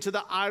not give in to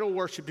the idol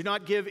worship. Do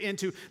not give in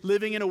to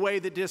living in a way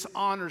that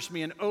dishonors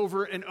me. And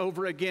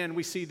over again,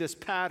 we see this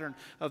pattern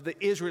of the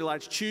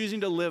Israelites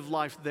choosing to live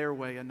life their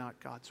way and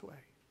not God's way.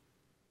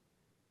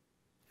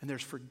 And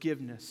there's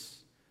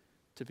forgiveness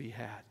to be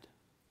had.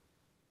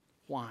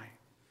 Why?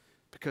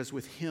 Because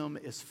with him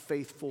is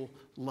faithful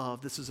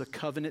love. This is a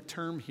covenant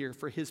term here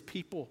for his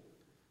people.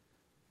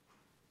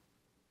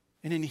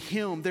 And in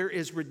him there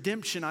is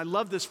redemption. I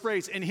love this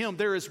phrase. In him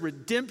there is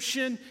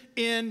redemption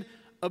in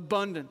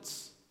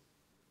abundance.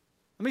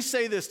 Let me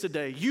say this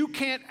today. You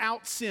can't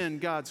out-sin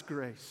God's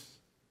grace.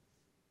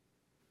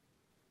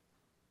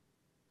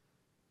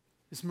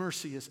 His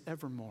mercy is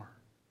evermore.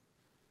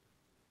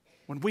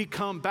 When we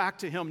come back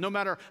to him, no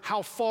matter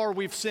how far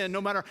we've sinned, no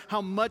matter how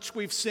much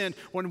we've sinned,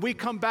 when we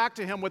come back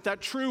to him with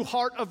that true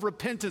heart of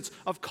repentance,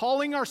 of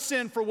calling our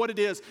sin for what it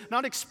is,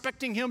 not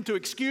expecting him to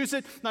excuse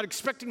it, not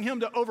expecting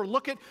him to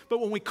overlook it, but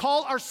when we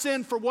call our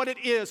sin for what it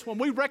is, when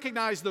we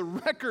recognize the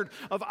record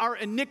of our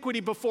iniquity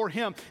before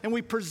him, and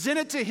we present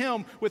it to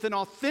him with an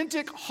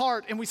authentic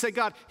heart, and we say,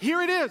 God,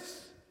 here it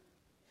is.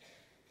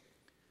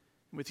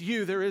 With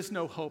you, there is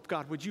no hope.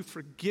 God, would you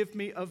forgive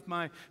me of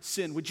my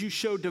sin? Would you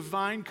show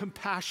divine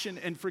compassion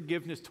and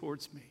forgiveness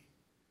towards me?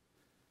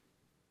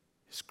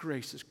 His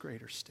grace is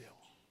greater still.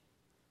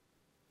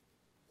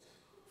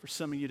 For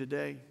some of you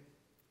today,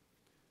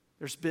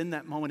 there's been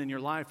that moment in your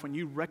life when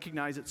you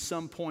recognize at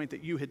some point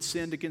that you had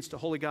sinned against a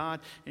holy God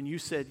and you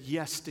said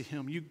yes to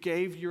him. You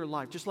gave your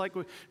life, just like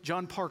with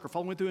John Parker,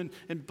 following through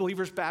in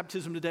believer's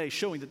baptism today,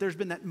 showing that there's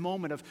been that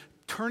moment of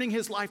turning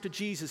his life to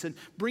Jesus and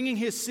bringing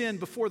his sin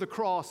before the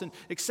cross and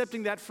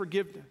accepting that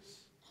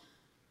forgiveness.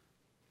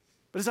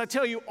 But as I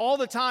tell you all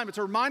the time, it's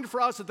a reminder for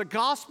us that the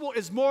gospel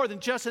is more than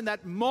just in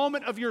that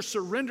moment of your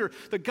surrender.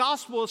 The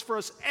gospel is for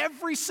us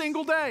every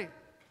single day.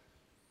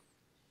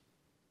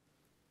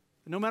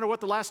 No matter what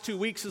the last 2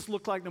 weeks has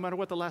looked like, no matter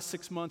what the last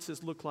 6 months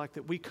has looked like,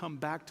 that we come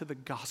back to the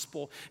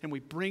gospel and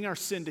we bring our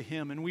sin to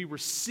him and we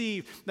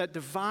receive that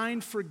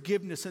divine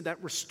forgiveness and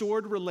that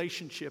restored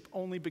relationship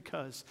only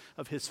because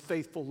of his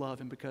faithful love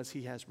and because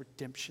he has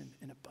redemption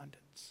in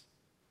abundance.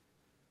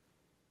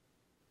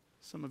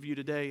 Some of you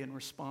today, in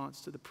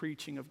response to the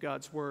preaching of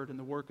God's word and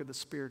the work of the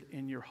Spirit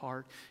in your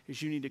heart,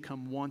 is you need to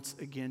come once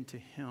again to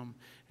him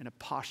in a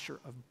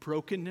posture of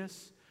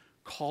brokenness,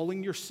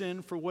 calling your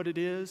sin for what it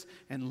is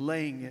and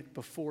laying it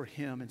before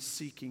him and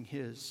seeking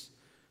his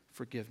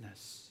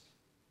forgiveness.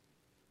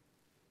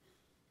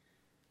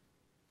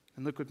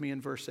 And look with me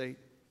in verse 8.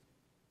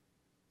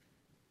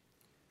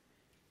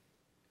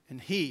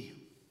 And he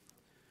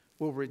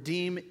will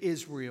redeem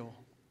Israel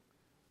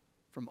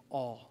from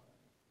all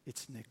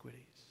its iniquities.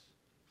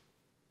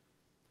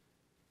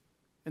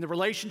 In the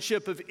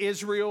relationship of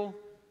Israel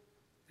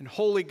and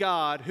holy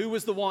God, who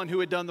was the one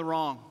who had done the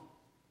wrong?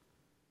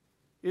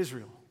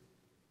 Israel.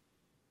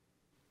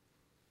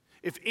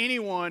 If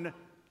anyone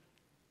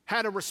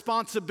had a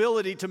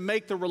responsibility to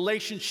make the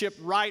relationship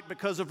right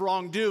because of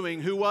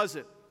wrongdoing, who was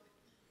it?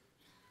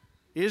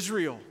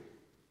 Israel.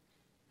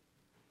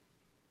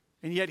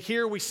 And yet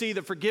here we see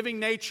the forgiving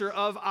nature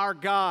of our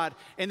God,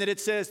 and that it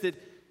says that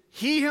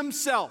he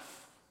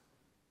himself,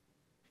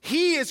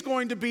 he is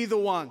going to be the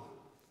one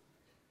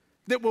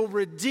that will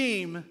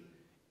redeem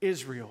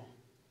Israel.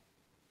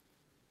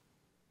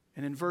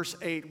 And in verse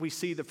 8, we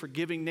see the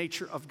forgiving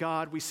nature of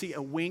God. We see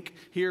a wink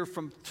here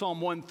from Psalm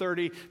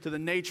 130 to the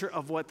nature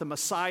of what the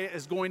Messiah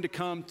is going to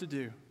come to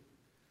do.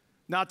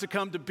 Not to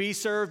come to be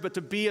served, but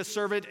to be a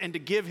servant and to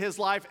give his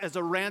life as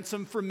a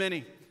ransom for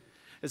many.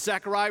 As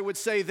Zechariah would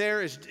say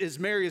there, as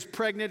Mary is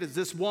pregnant, as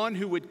this one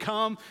who would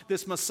come,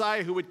 this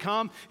Messiah who would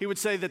come, he would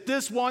say that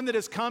this one that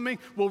is coming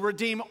will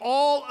redeem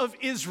all of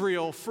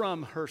Israel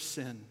from her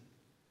sin.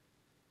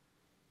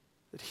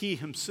 That he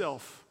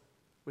himself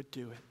would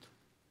do it.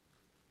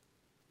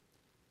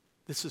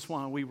 This is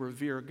why we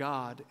revere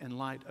God in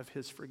light of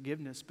his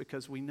forgiveness,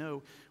 because we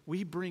know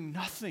we bring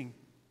nothing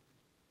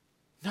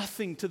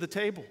to the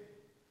table.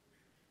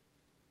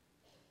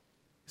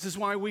 This is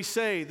why we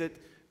say that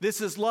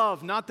this is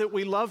love, not that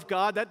we love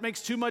God. That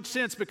makes too much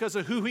sense because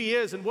of who he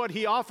is and what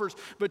he offers.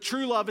 But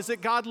true love is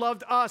that God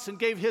loved us and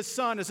gave his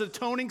son as an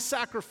atoning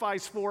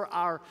sacrifice for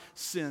our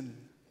sin.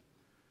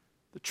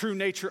 The true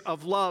nature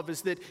of love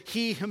is that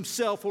he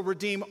himself will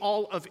redeem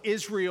all of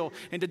Israel.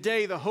 And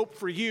today the hope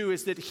for you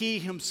is that he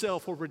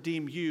himself will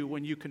redeem you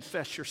when you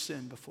confess your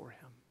sin before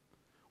him.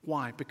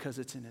 Why? Because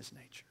it's in his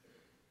nature.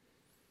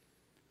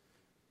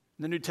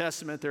 In the New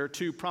Testament, there are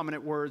two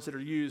prominent words that are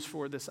used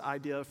for this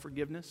idea of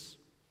forgiveness.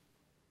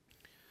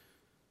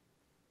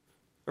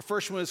 The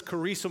first one is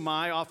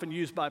charisomai, often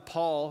used by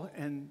Paul,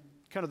 and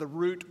kind of the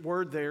root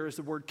word there is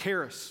the word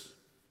charis.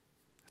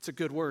 That's a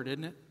good word,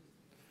 isn't it?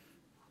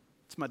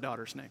 It's my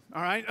daughter's name,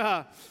 all right?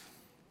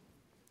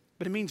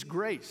 But it means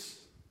grace.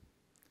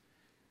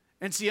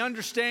 And it's the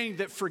understanding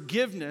that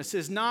forgiveness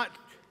is not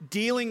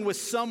dealing with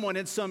someone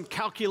in some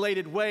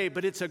calculated way,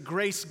 but it's a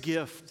grace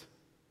gift.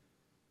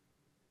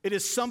 It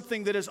is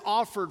something that is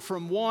offered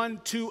from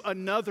one to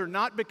another,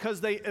 not because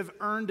they have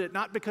earned it,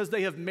 not because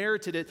they have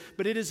merited it,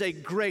 but it is a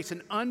grace,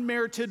 an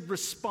unmerited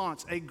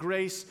response, a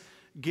grace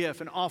gift.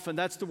 And often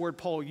that's the word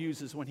Paul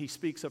uses when he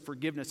speaks of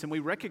forgiveness. And we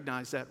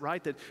recognize that,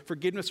 right? That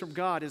forgiveness from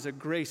God is a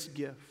grace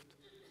gift.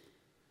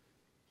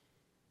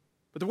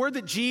 But the word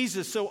that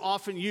Jesus so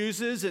often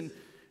uses and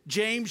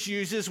James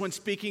uses when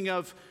speaking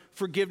of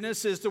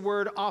forgiveness is the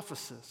word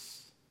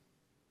aphesis.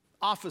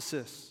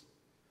 Aphesis.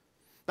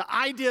 The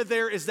idea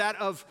there is that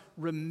of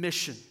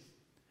remission.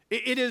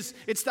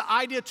 It's the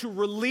idea to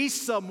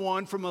release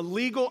someone from a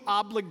legal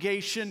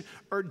obligation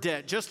or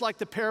debt. Just like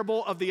the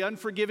parable of the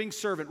unforgiving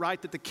servant,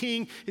 right? That the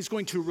king is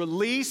going to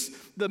release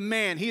the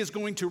man. He is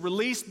going to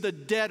release the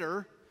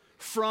debtor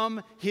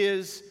from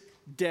his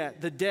debt.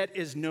 The debt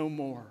is no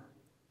more.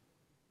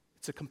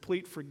 It's a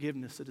complete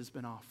forgiveness that has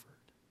been offered.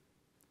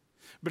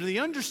 But in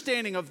the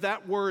understanding of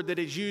that word that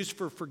is used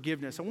for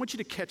forgiveness, I want you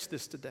to catch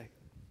this today.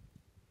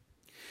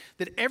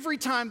 That every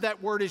time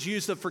that word is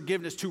used of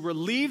forgiveness to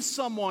relieve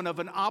someone of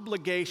an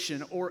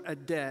obligation or a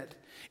debt,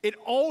 it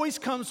always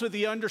comes with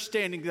the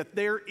understanding that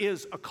there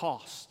is a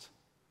cost.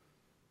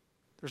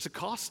 There's a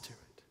cost to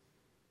it.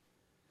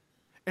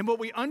 And what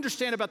we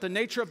understand about the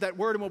nature of that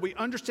word and what we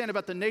understand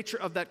about the nature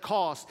of that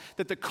cost,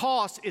 that the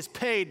cost is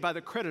paid by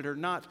the creditor,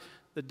 not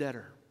the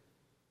debtor.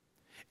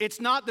 It's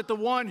not that the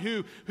one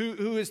who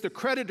is the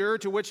creditor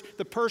to which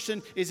the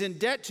person is in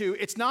debt to,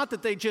 it's not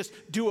that they just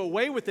do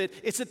away with it,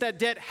 it's that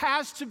debt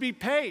has to be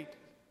paid.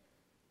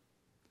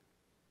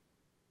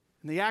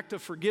 And the act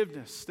of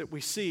forgiveness that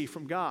we see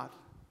from God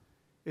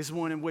is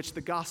one in which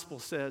the gospel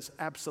says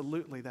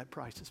absolutely that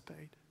price is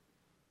paid.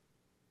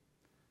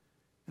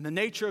 And the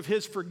nature of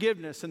his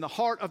forgiveness and the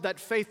heart of that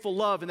faithful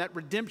love and that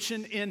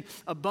redemption in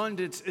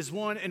abundance is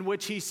one in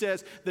which he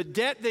says, the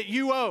debt that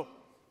you owe,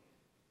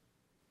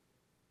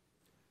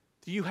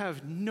 you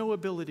have no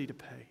ability to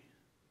pay.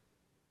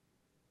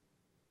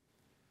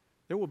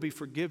 There will be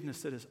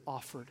forgiveness that is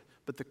offered,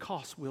 but the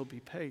cost will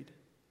be paid.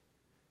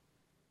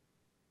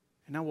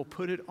 And I will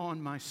put it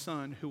on my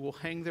son, who will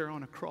hang there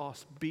on a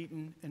cross,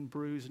 beaten and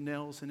bruised,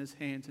 nails in his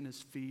hands and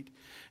his feet,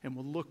 and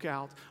will look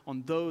out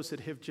on those that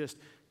have just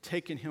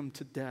taken him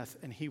to death,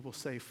 and he will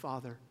say,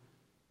 Father,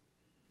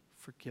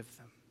 forgive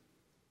them,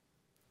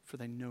 for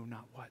they know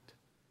not what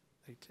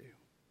they do.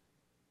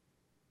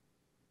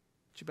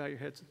 Would you bow your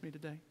heads with me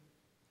today?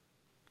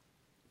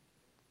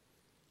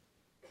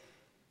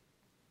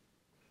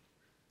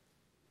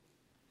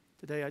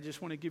 Today, I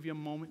just want to give you a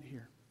moment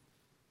here.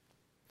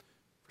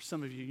 For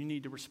some of you, you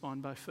need to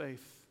respond by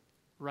faith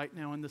right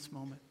now in this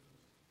moment.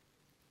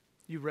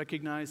 You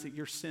recognize that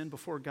your sin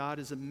before God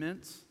is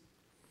immense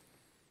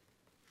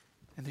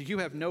and that you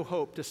have no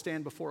hope to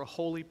stand before a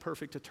holy,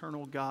 perfect,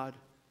 eternal God.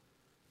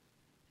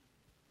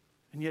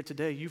 And yet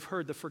today, you've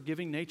heard the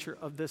forgiving nature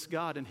of this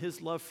God and his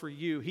love for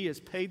you. He has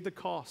paid the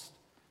cost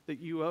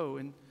that you owe,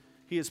 and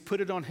he has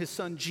put it on his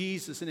son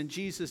Jesus, and in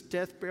Jesus'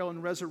 death, burial,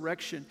 and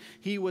resurrection,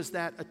 he was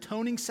that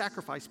atoning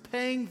sacrifice,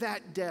 paying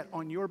that debt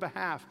on your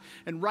behalf.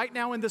 And right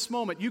now in this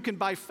moment, you can,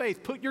 by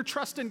faith, put your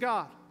trust in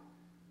God.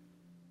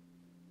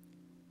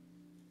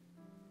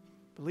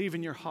 Believe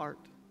in your heart.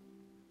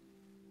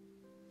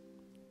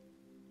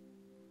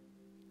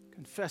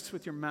 Confess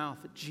with your mouth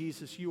that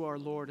Jesus, you are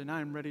Lord, and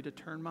I am ready to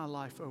turn my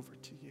life over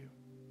to you.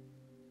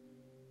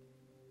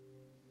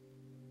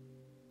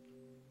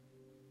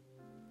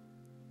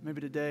 Maybe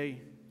today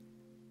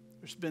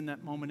there's been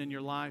that moment in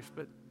your life,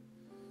 but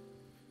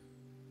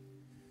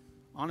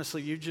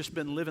honestly, you've just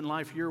been living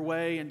life your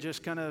way and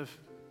just kind of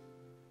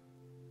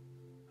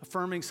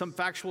affirming some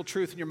factual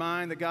truth in your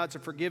mind that God's a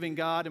forgiving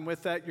God, and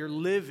with that, you're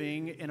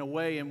living in a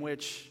way in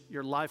which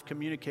your life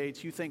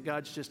communicates. You think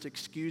God's just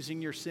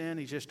excusing your sin.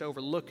 He's just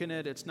overlooking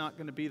it. It's not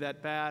going to be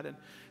that bad. And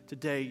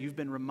today, you've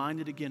been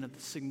reminded again of the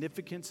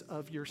significance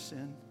of your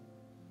sin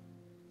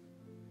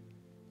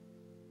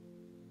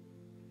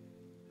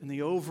and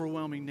the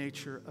overwhelming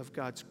nature of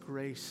God's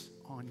grace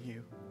on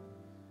you.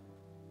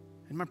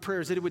 And my prayer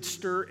is that it would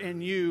stir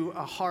in you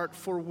a heart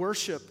for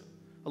worship,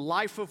 a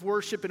life of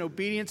worship and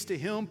obedience to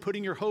him,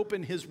 putting your hope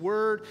in his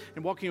word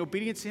and walking in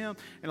obedience to him,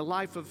 and a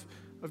life of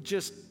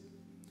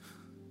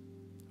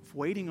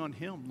waiting on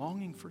him,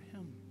 longing for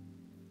him.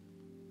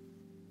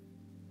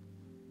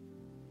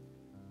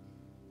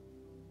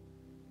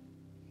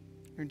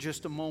 In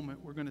just a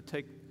moment, we're going to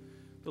take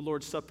the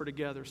Lord's Supper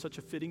together, such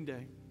a fitting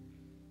day.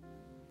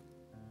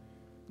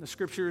 The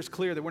scripture is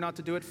clear that we're not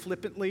to do it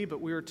flippantly,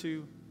 but we are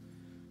to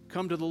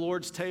come to the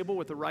Lord's table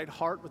with the right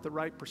heart, with the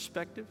right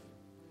perspective.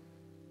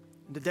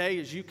 And today,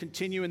 as you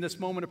continue in this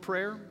moment of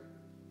prayer,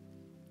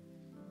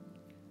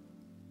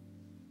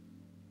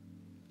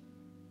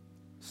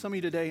 some of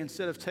you today,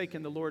 instead of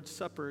taking the Lord's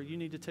Supper, you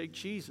need to take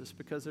Jesus,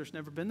 because there's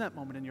never been that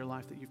moment in your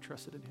life that you've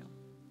trusted in him.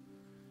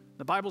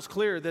 The Bible's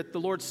clear that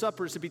the Lord's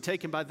Supper is to be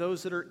taken by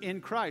those that are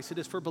in Christ. It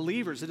is for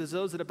believers. It is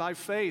those that by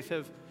faith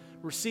have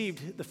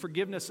received the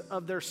forgiveness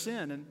of their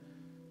sin. And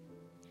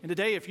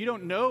today, if you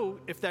don't know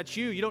if that's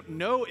you, you don't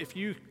know if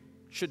you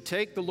should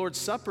take the Lord's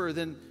Supper,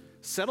 then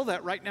settle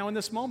that right now in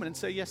this moment and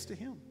say yes to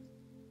him.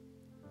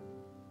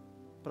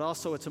 But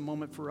also, it's a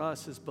moment for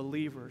us as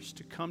believers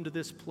to come to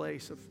this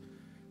place of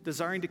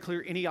desiring to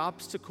clear any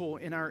obstacle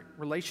in our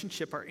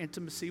relationship, our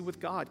intimacy with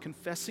God,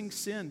 confessing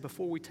sin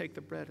before we take the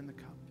bread and the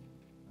cup.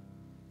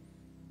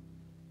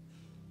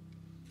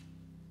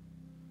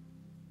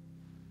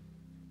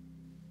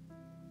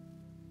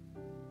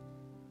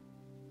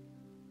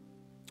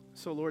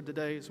 So, Lord,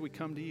 today as we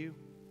come to you,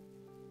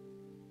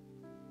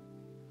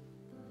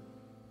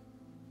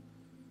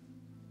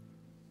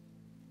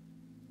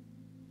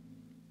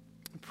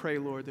 I pray,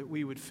 Lord, that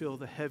we would feel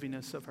the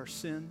heaviness of our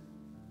sin,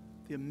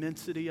 the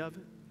immensity of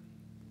it.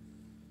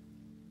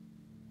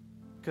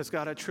 Because,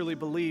 God, I truly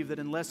believe that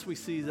unless we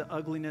see the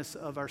ugliness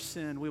of our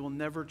sin, we will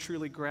never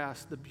truly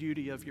grasp the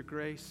beauty of your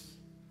grace.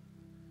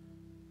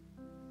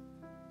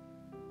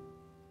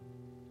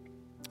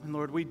 And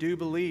Lord, we do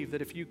believe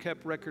that if you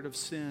kept record of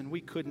sin,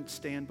 we couldn't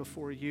stand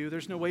before you.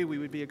 There's no way we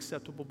would be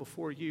acceptable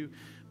before you,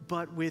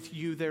 but with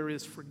you there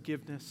is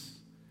forgiveness.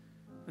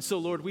 And so,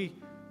 Lord, we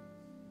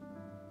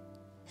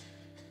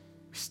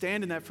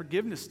stand in that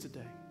forgiveness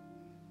today.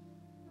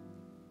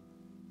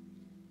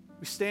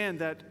 We stand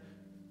that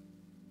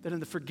in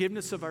the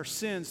forgiveness of our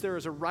sins, there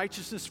is a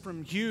righteousness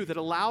from you that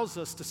allows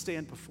us to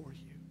stand before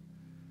you.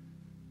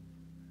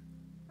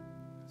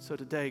 So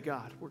today,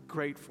 God, we're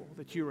grateful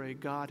that you are a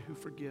God who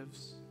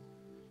forgives,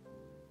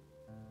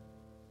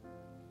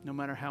 no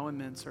matter how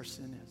immense our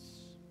sin is.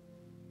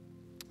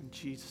 In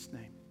Jesus'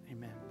 name,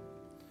 amen.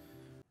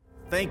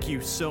 Thank you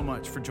so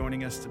much for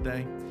joining us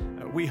today.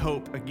 We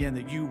hope, again,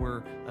 that you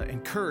were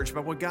encouraged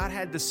by what God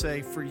had to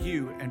say for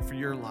you and for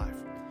your life.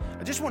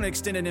 I just want to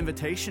extend an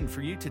invitation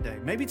for you today.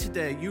 Maybe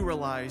today you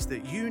realize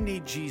that you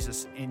need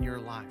Jesus in your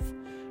life.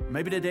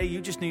 Maybe today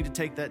you just need to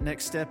take that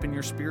next step in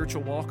your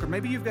spiritual walk, or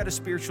maybe you've got a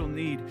spiritual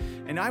need,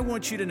 and I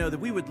want you to know that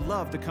we would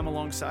love to come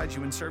alongside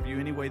you and serve you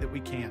any way that we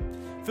can.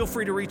 Feel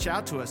free to reach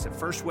out to us at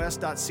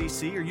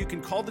firstwest.cc, or you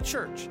can call the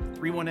church,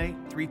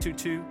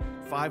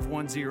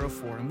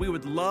 318-322-5104, and we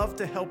would love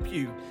to help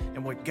you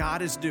in what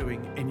God is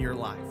doing in your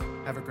life.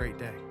 Have a great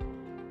day.